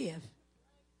forgive.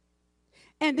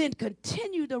 And then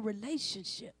continue the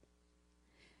relationship.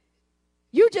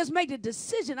 You just make the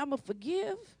decision, I'm going to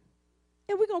forgive.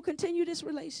 And we're going to continue this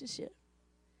relationship.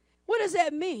 What does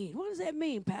that mean? What does that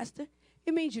mean, Pastor?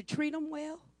 It means you treat them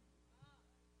well.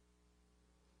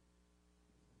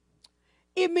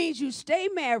 It means you stay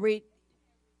married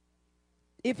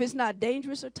if it's not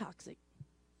dangerous or toxic.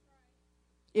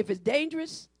 If it's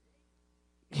dangerous,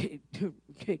 you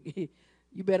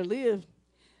better live.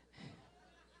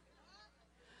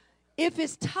 If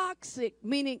it's toxic,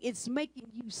 meaning it's making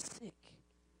you sick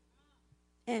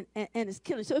and it's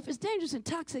killing. So if it's dangerous and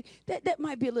toxic, that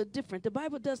might be a little different. The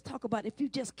Bible does talk about if you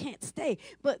just can't stay.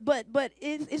 But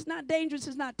it's not dangerous,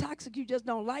 it's not toxic, you just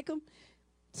don't like them,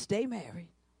 stay married.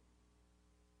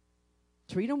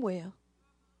 Treat them well.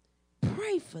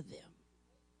 Pray for them.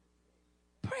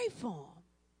 Pray for them.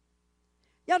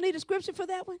 Y'all need a scripture for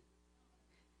that one?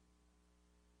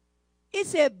 It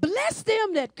said, bless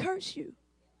them that curse you.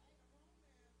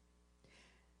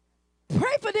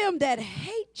 Pray for them that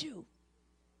hate you.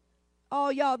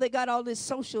 All y'all that got all this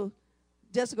social,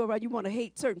 just go around, you want to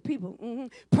hate certain people. Mm-hmm.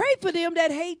 Pray for them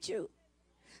that hate you.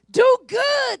 Do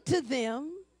good to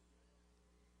them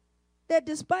that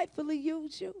despitefully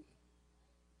use you.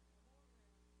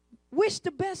 Wish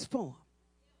the best for them.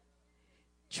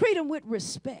 Treat them with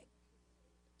respect.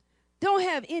 Don't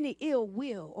have any ill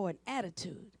will or an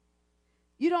attitude.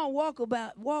 You don't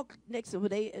walk next to my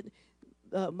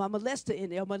molester in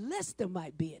there. A molester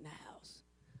might be in the house.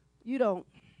 You don't.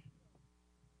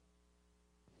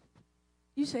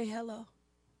 You say, hello.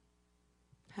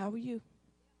 How are you?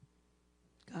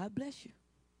 God bless you.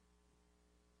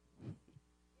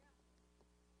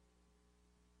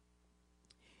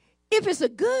 If it's a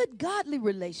good, godly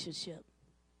relationship,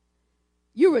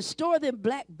 you restore them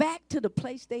back to the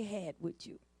place they had with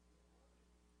you.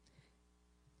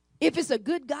 If it's a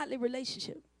good, godly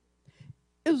relationship,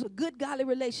 it was a good, godly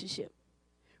relationship.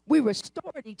 We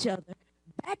restored each other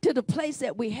back to the place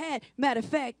that we had. Matter of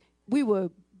fact, we were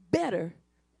better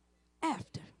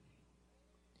after.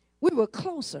 We were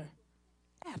closer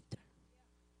after.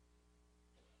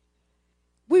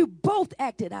 We both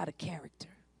acted out of character.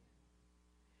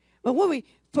 But when we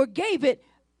forgave it,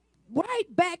 right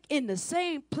back in the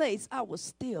same place, I was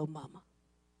still mama.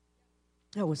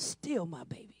 I was still my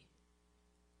baby.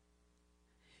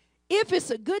 If it's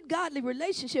a good, godly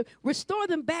relationship, restore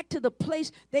them back to the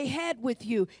place they had with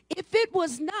you. If it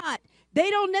was not, they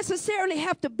don't necessarily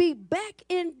have to be back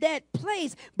in that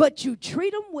place, but you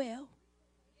treat them well.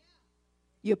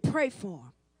 You pray for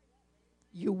them.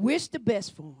 You wish the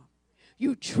best for them.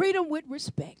 You treat them with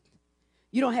respect.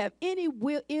 You don't have any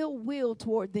ill will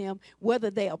toward them, whether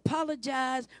they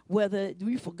apologize, whether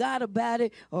you forgot about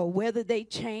it, or whether they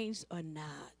changed or not.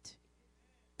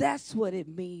 That's what it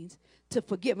means to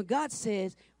forgive. And God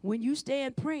says, when you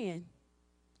stand praying,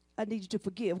 I need you to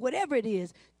forgive. Whatever it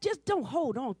is, just don't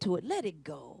hold on to it. Let it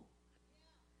go.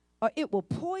 Or it will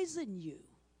poison you.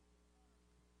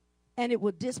 And it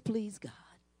will displease God.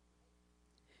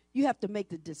 You have to make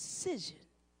the decision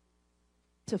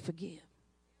to forgive.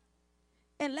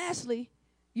 And lastly,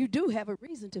 you do have a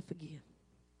reason to forgive.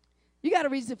 You got a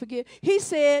reason to forgive. He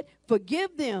said,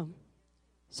 forgive them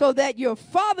so that your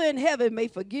Father in heaven may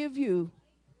forgive you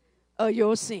of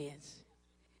your sins.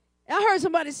 I heard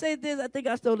somebody say this. I think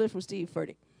I stole this from Steve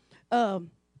Furtick.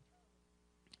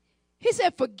 He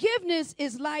said, forgiveness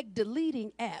is like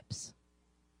deleting apps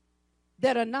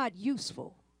that are not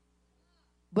useful,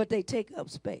 but they take up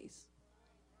space.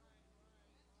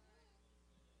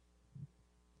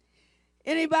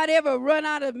 Anybody ever run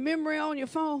out of memory on your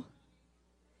phone?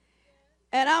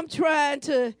 And I'm trying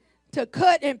to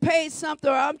cut and paste something,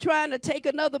 or I'm trying to take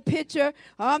another picture,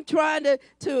 or I'm trying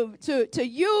to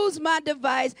use my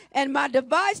device, and my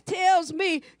device tells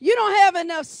me, you don't have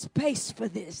enough space for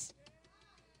this.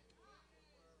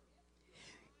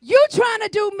 You trying to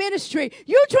do ministry.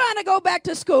 You trying to go back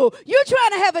to school. You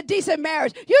trying to have a decent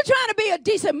marriage. You trying to be a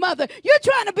decent mother. You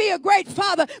trying to be a great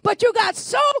father. But you got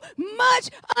so much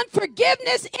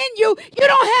unforgiveness in you. You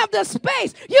don't have the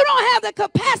space. You don't have the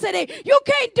capacity. You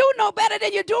can't do no better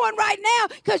than you're doing right now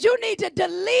because you need to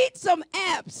delete some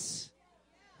apps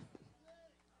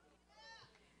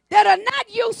that are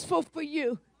not useful for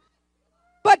you,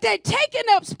 but they're taking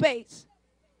up space.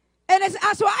 And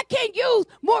so I can't use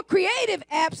more creative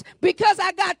apps because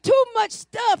I got too much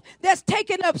stuff that's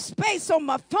taking up space on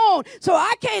my phone. So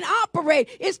I can't operate.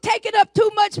 It's taking up too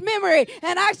much memory.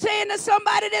 And I'm saying to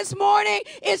somebody this morning,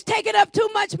 it's taking up too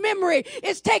much memory.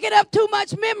 It's taking up too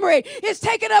much memory. It's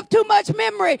taking up too much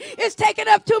memory. It's taking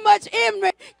up too much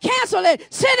memory. Cancel it.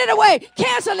 Send it away.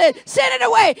 Cancel it. Send it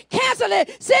away. Cancel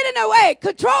it. Send it away.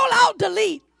 Control, Alt,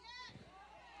 delete.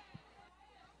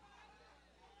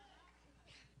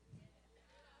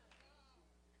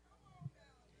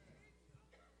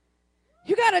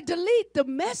 You got to delete the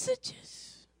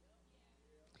messages.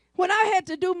 When I had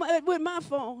to do with my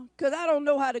phone, because I don't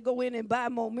know how to go in and buy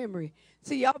more memory.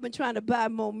 See, y'all been trying to buy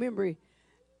more memory.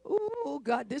 Oh,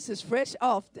 God, this is fresh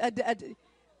off.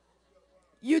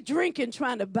 You drinking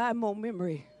trying to buy more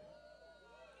memory.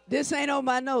 This ain't on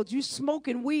my notes. You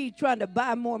smoking weed trying to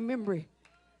buy more memory.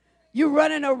 You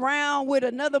running around with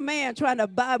another man trying to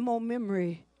buy more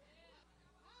memory.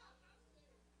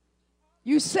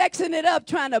 You sexing it up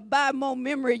trying to buy more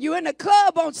memory. You in the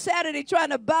club on Saturday trying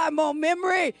to buy more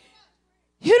memory.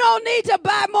 You don't need to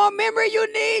buy more memory.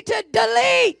 You need to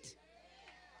delete.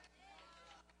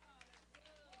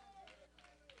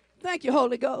 Thank you,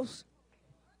 Holy Ghost.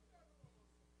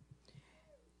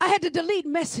 I had to delete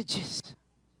messages.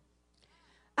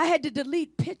 I had to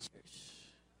delete pictures.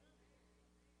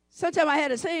 Sometimes I had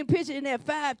the same picture in there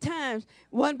 5 times,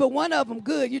 but one of them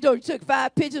good. You know, you took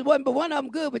 5 pictures, but one of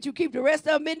them good, but you keep the rest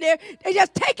of them in there. They're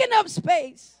just taking up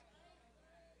space.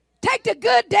 Take the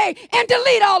good day and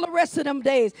delete all the rest of them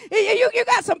days. You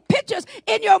got some pictures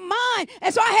in your mind.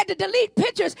 And so I had to delete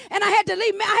pictures. And I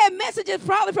had messages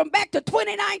probably from back to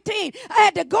 2019. I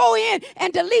had to go in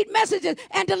and delete messages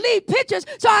and delete pictures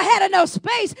so I had enough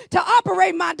space to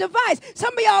operate my device.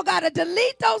 Some of y'all got to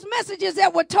delete those messages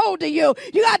that were told to you.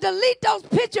 You got to delete those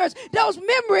pictures, those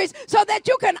memories, so that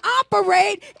you can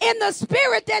operate in the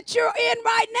spirit that you're in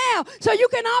right now. So you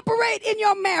can operate in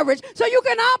your marriage. So you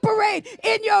can operate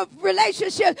in your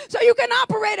relationship, so you can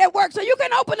operate at work, so you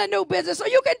can open a new business, so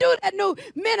you can do that new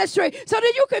ministry, so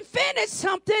that you can finish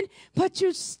something, but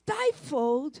you're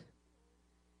stifled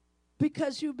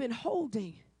because you've been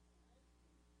holding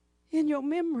in your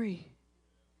memory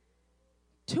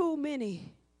too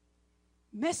many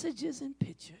messages and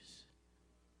pictures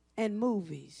and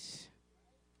movies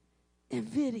and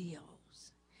videos.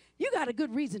 You got a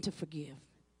good reason to forgive,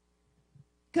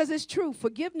 because it's true,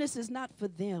 forgiveness is not for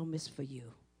them, it's for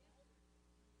you.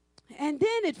 And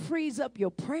then it frees up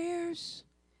your prayers.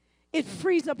 It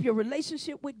frees up your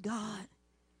relationship with God.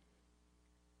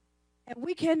 And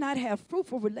we cannot have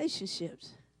fruitful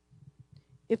relationships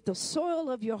if the soil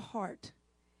of your heart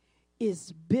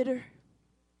is bitter,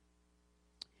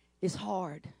 is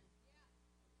hard,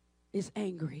 is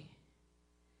angry,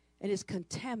 and is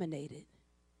contaminated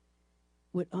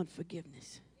with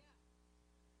unforgiveness.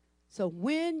 So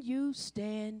when you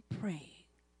stand praying,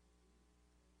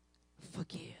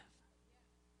 forgive.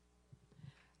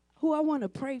 Who I want to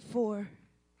pray for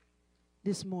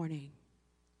this morning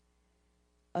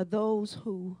are those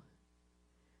who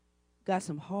got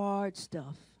some hard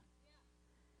stuff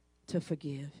to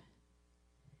forgive.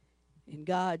 And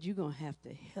God, you're going to have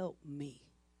to help me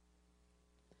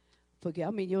forgive. I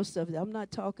mean, your stuff, I'm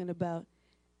not talking about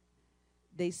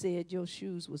they said your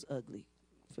shoes was ugly.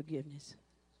 Forgiveness.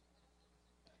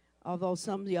 Although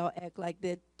some of y'all act like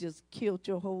that just killed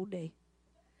your whole day.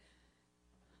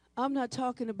 I'm not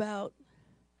talking about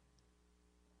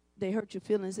they hurt your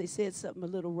feelings, they said something a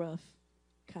little rough,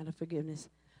 kind of forgiveness.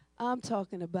 I'm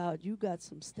talking about you got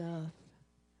some stuff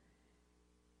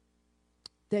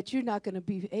that you're not going to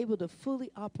be able to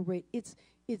fully operate. It's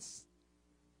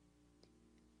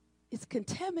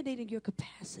contaminating your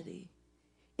capacity.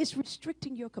 It's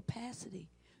restricting your capacity.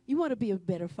 You want to be a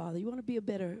better father. You want to be a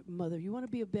better mother. You want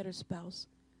to be a better spouse.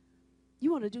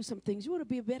 You want to do some things. You want to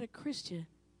be a better Christian.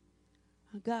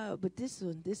 Oh God, but this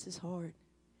is hard.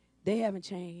 They haven't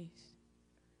changed.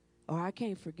 Or I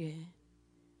can't forget.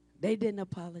 They didn't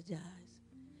apologize.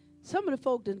 Some of the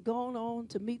folk that gone on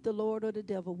to meet the Lord or the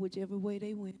devil, whichever way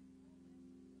they went.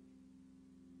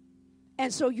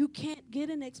 And so you can't get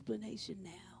an explanation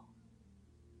now.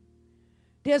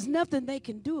 There's nothing they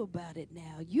can do about it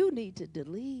now. You need to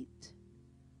delete.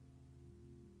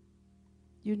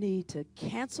 You need to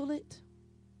cancel it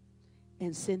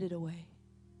and send it away.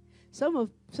 Some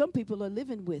people are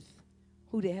living with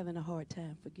who they're having a hard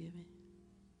time forgiving.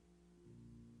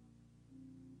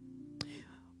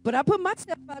 But I put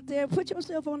myself out there. Put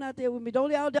yourself on out there with me.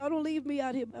 Don't leave me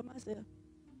out here by myself.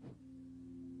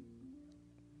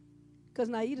 Because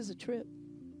Naida's a trip.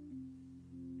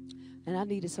 And I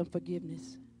needed some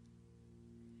forgiveness.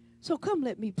 So come,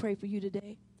 let me pray for you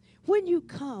today. When you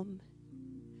come,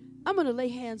 I'm going to lay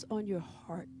hands on your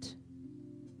heart.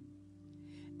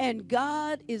 And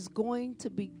God is going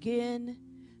to begin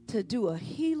to do a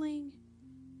healing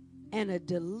and a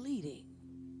deleting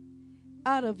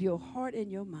out of your heart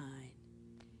and your mind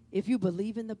if you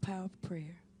believe in the power of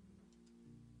prayer.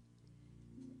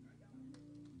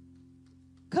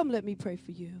 Come, let me pray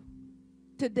for you.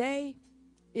 Today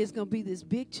is going to be this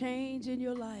big change in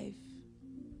your life.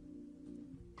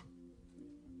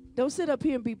 Don't sit up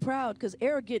here and be proud, because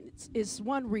arrogance is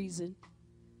one reason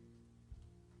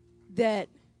that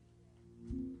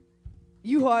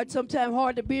you sometimes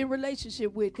hard to be in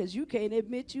relationship with, because you can't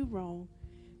admit you wrong.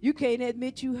 You can't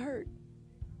admit you hurt.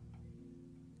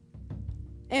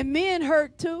 And men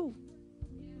hurt too.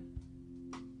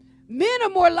 Men are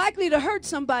more likely to hurt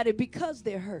somebody because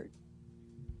they're hurt.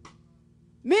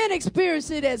 Men experience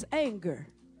it as anger.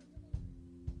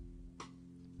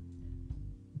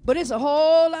 But it's a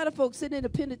whole lot of folks sitting in the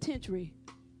penitentiary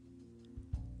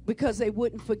because they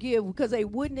wouldn't forgive, because they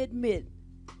wouldn't admit,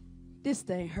 this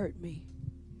thing hurt me.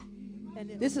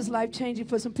 And this is life-changing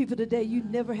for some people today. You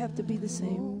never have to be the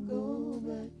same.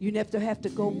 You never have to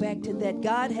go back to that.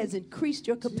 God has increased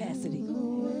your capacity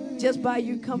just by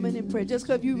you coming in prayer. Just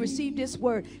because you received this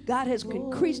word, God has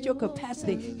increased your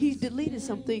capacity. He's deleted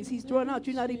some things. He's thrown out.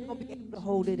 You're not even going to be able to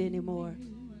hold it anymore.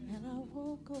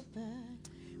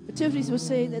 But Tiffany was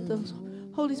saying that the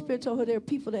Holy Spirit told her there are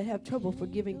people that have trouble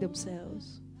forgiving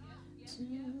themselves.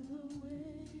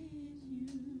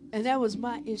 And that was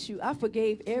my issue. I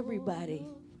forgave everybody.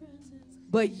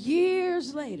 But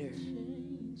years later,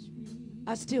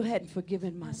 I still hadn't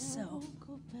forgiven myself.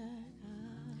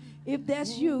 If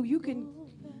that's you,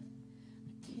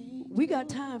 we got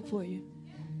time for you.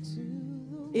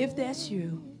 If that's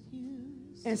you,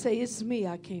 and say, it's me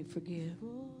I can't forgive.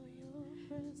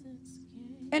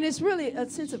 And it's really a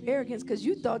sense of arrogance, because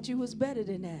you thought you was better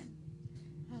than that.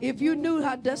 If you knew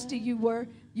how dusty you were,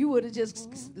 you would have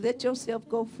just let yourself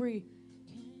go free.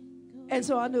 And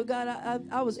so I knew, God,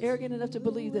 I was arrogant enough to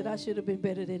believe that I should have been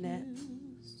better than that.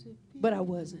 But I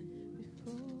wasn't.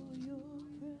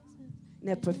 And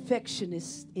that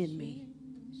perfectionist in me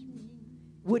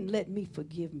wouldn't let me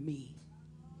forgive me.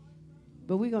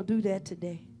 But we're going to do that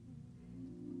today.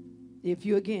 If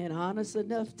you're, again, honest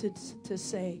enough to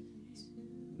say,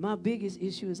 my biggest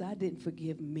issue is I didn't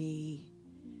forgive me.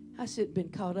 I shouldn't have been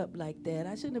caught up like that.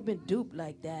 I shouldn't have been duped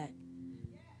like that.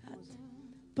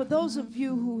 For those of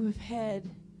you who have had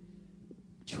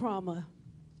trauma,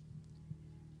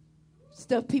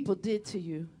 stuff people did to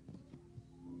you,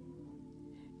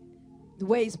 the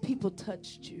ways people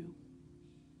touched you,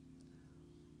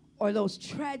 or those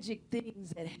tragic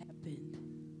things that happened,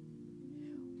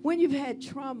 when you've had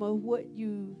trauma, what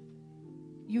you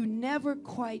never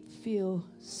quite feel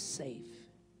safe.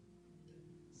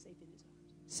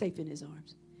 Safe in his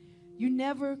arms. You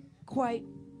never quite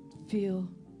feel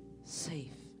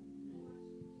safe.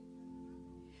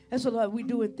 That's what we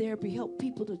do in therapy, help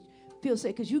people to feel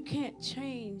safe, because you can't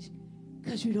change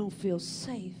because you don't feel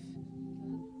safe.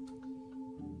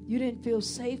 You didn't feel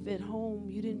safe at home.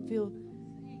 You didn't feel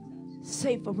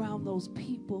safe around those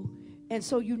people. And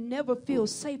so you never feel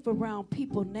safe around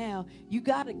people now. You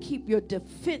got to keep your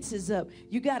defenses up.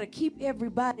 You got to keep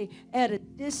everybody at a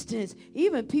distance.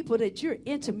 Even people that you're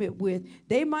intimate with,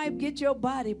 they might get your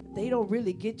body, but they don't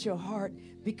really get your heart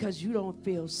because you don't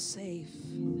feel safe.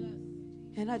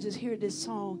 And I just hear this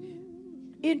song.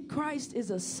 In Christ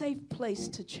is a safe place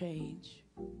to change.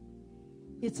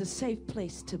 It's a safe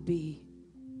place to be.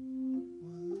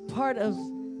 Part of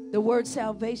the word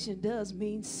salvation does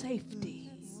mean safety.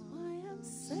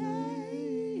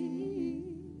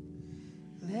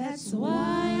 That's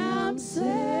why I'm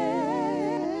saved.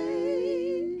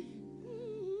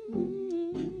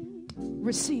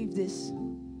 Receive this.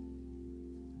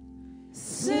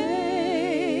 Saved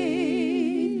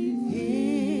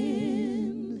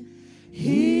in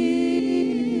His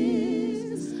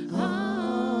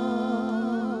arms.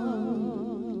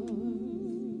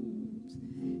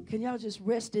 Can y'all just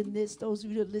rest in this? Those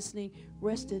of you that are listening,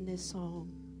 rest in this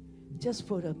song. Just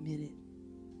for a minute.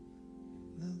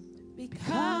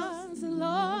 Because the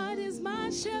Lord is my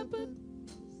shepherd.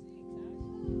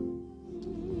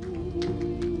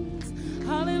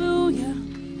 Hallelujah.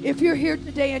 If you're here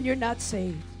today and you're not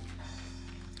saved,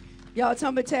 y'all,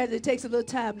 sometimes it takes a little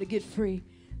time to get free.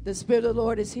 The Spirit of the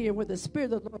Lord is here. And where the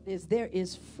Spirit of the Lord is, there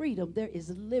is freedom. There is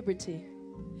liberty.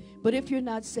 But if you're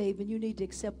not saved and you need to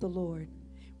accept the Lord,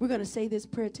 we're going to say this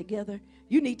prayer together.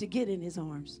 You need to get in his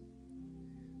arms.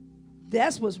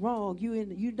 That's what's wrong.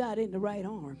 You're not in the right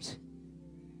arms.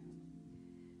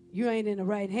 You ain't in the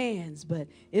right hands, but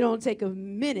it don't take a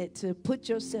minute to put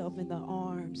yourself in the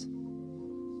arms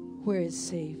where it's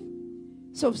safe.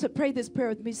 So pray this prayer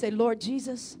with me. Say, Lord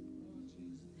Jesus,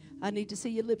 I need to see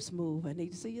your lips move. I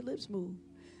need to see your lips move.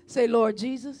 Say, Lord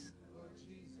Jesus,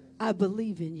 I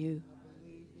believe in you.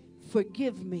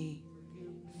 Forgive me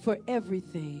for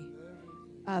everything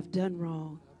I've done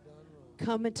wrong.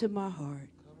 Come into my heart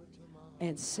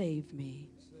and save me.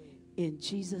 In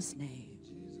Jesus' name,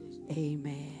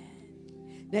 amen.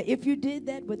 Now, if you did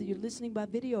that, whether you're listening by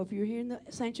video, if you're here in the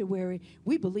sanctuary,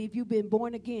 we believe you've been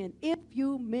born again. If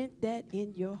you meant that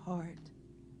in your heart.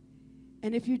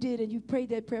 And if you did and you prayed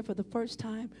that prayer for the first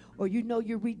time, or you know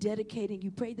you're rededicating,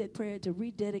 you prayed that prayer to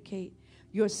rededicate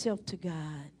yourself to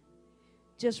God,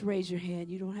 just raise your hand.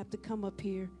 You don't have to come up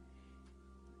here.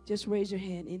 Just raise your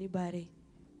hand. Anybody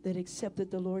that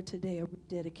accepted the Lord today or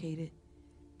rededicated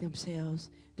themselves.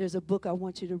 There's a book I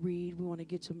want you to read. We want to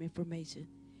get some information.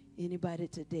 Anybody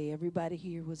today, everybody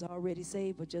here was already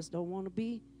saved but just don't want to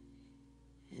be.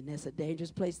 And that's a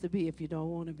dangerous place to be if you don't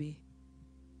want to be.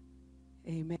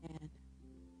 Amen.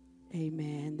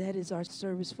 Amen. That is our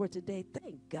service for today.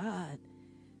 Thank God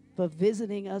for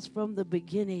visiting us from the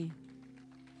beginning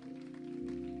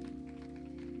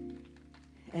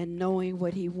and knowing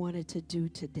what he wanted to do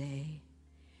today.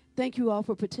 Thank you all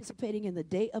for participating in the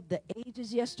Day of the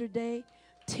Ages yesterday.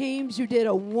 Teams, you did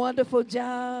a wonderful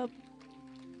job.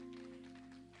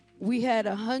 We had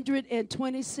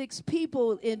 126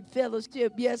 people in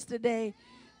fellowship yesterday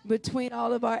between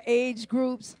all of our age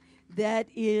groups. That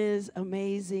is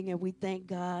amazing, and we thank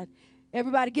God.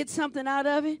 Everybody get something out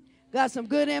of it? Got some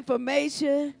good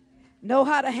information? Know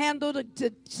how to handle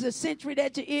the century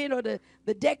that you're in or the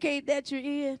decade that you're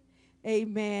in?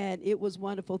 Amen. It was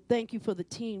wonderful. Thank you for the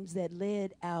teams that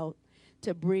led out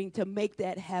to make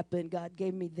that happen. God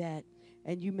gave me that,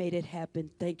 and you made it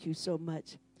happen. Thank you so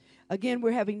much. Again,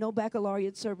 we're having no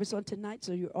baccalaureate service on tonight,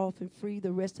 so you're off and free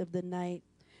the rest of the night.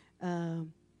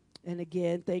 And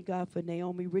again, thank God for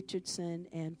Naomi Richardson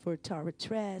and for Tara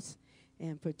Trask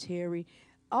and for Terry.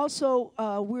 Also,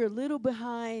 we're a little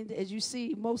behind. As you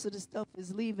see, most of the stuff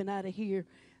is leaving out of here.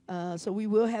 So we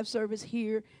will have service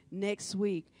here next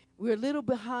week. We're a little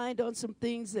behind on some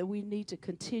things that we need to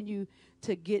continue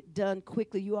to get done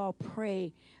quickly. You all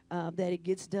pray that it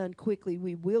gets done quickly.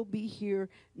 We will be here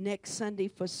next Sunday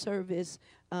for service,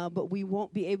 but we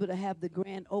won't be able to have the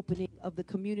grand opening of the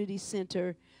community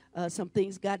center. Some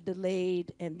things got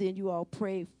delayed, and then you all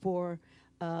pray for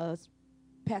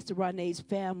Pastor Renee's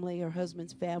family, her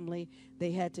husband's family.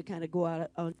 They had to kind of go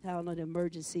out on town on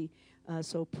emergency.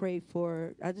 So pray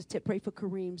for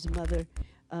Kareem's mother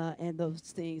and those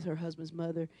things, her husband's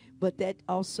mother. But that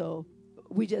also,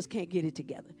 we just can't get it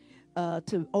together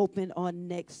to open on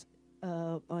next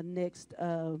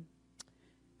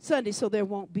Sunday. So there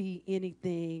won't be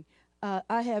anything.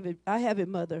 I have it,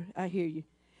 Mother. I hear you.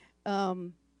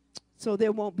 So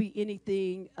there won't be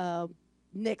anything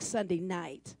next Sunday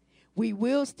night. We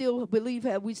will still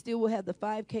we still will have the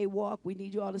 5K walk. We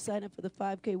need you all to sign up for the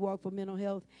 5K walk for mental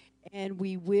health. And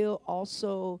we will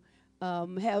also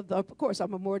have, of course, our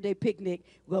Memorial Day picnic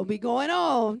will be going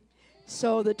on.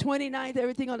 So the 29th,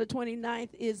 everything on the 29th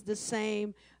is the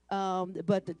same.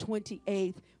 But the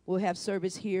 28th, we'll have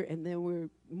service here, and then we're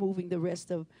moving the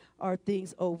rest of our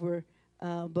things over.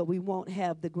 But we won't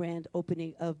have the grand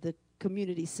opening of the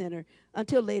community center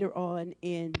until later on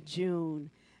in June.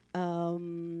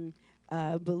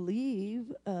 I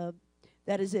believe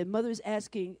that is it. Mother's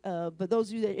asking, but those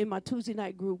of you that are in my Tuesday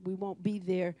night group, we won't be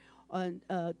there on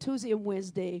Tuesday and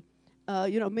Wednesday.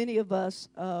 Many of us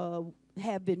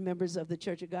have been members of the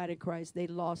Church of God in Christ. They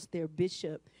lost their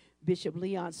bishop. Bishop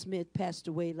Leon Smith passed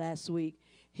away last week.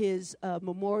 His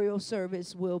memorial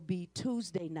service will be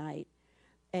Tuesday night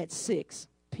at 6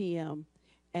 p.m.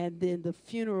 And then the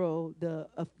funeral,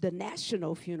 the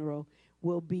national funeral,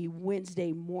 will be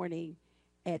Wednesday morning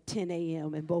at 10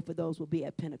 a.m., and both of those will be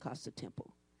at Pentecostal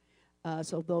Temple.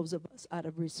 So those of us, out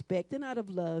of respect and out of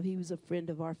love, he was a friend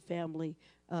of our family,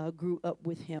 grew up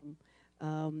with him,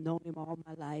 known him all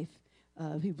my life.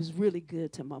 He was really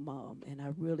good to my mom, and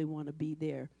I really want to be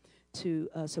there to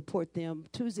support them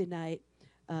Tuesday night,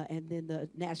 and then the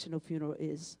national funeral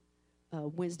is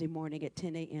Wednesday morning at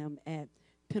 10 a.m. at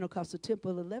Pentecostal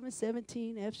Temple,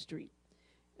 1117 F Street,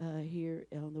 here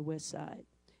on the west side.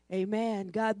 Amen.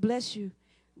 God bless you.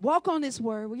 Walk on this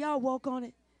word. Will y'all walk on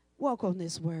it? Walk on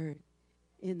this word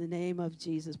in the name of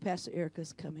Jesus. Pastor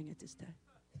Erica's coming at this time.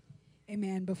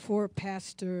 Amen. Before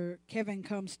Pastor Kevin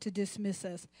comes to dismiss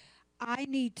us, I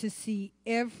need to see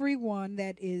everyone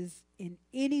that is in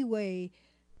any way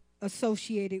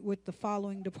associated with the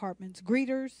following departments: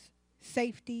 greeters,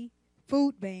 safety,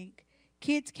 food bank,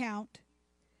 kids count,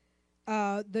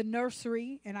 the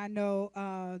nursery, and I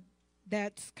know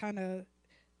that's kind of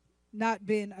not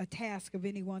been a task of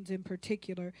anyone's in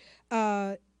particular,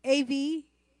 AV,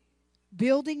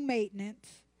 building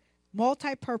maintenance,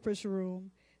 multi-purpose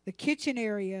room, the kitchen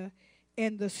area,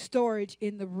 and the storage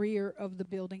in the rear of the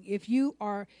building. If you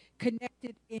are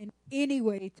connected in any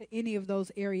way to any of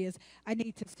those areas, I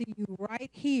need to see you right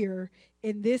here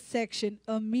in this section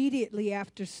immediately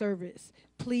after service.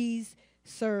 Please,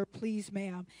 sir, please,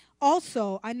 ma'am.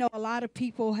 Also, I know a lot of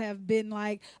people have been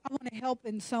like, I want to help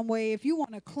in some way. If you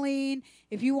want to clean,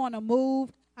 if you want to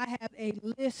move, I have a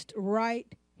list right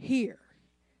here.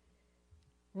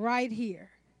 Right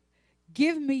here.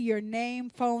 Give me your name,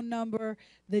 phone number,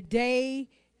 the day.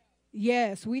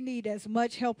 Yes, we need as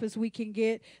much help as we can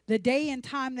get. The day and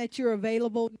time that you're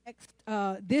available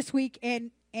this week and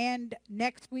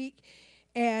next week.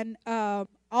 And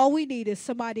all we need is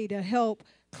somebody to help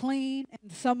clean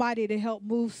and somebody to help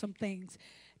move some things.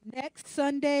 Next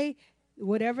Sunday,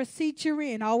 whatever seat you're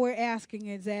in, all we're asking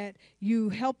is that you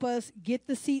help us get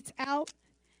the seats out.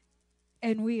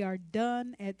 And we are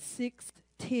done at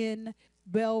 6:10.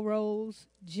 Belrose,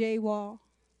 J-Wall,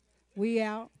 we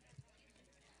out.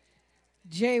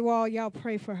 J-Wall, y'all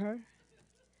pray for her.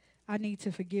 I need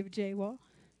to forgive J-Wall.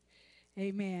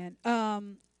 Amen.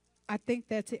 I think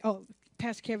that's it. Oh,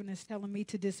 Pastor Kevin is telling me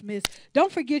to dismiss.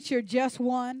 Don't forget your just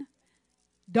one.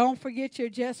 Don't forget your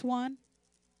just one.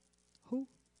 Who?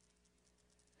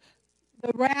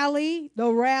 The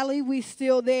rally, we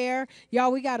still there.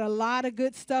 Y'all, we got a lot of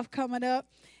good stuff coming up.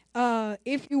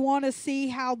 If you want to see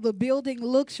how the building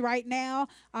looks right now,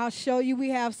 I'll show you. We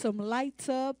have some lights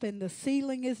up and the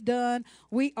ceiling is done.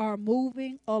 We are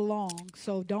moving along.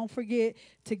 So don't forget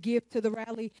to give to the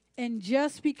rally. And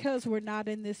just because we're not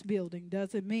in this building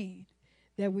doesn't mean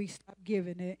that we stop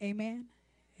giving it. Amen?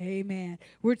 Amen.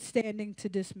 We're standing to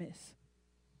dismiss.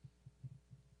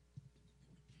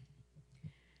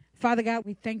 Father God,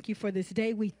 we thank you for this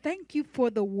day. We thank you for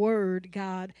the word,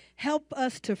 God. Help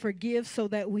us to forgive so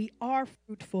that we are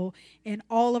fruitful in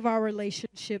all of our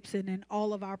relationships and in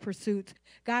all of our pursuits.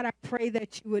 God, I pray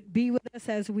that you would be with us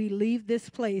as we leave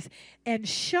this place and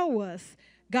show us,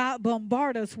 God,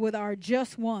 bombard us with our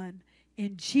just one.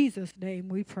 In Jesus' name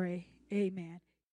we pray. Amen.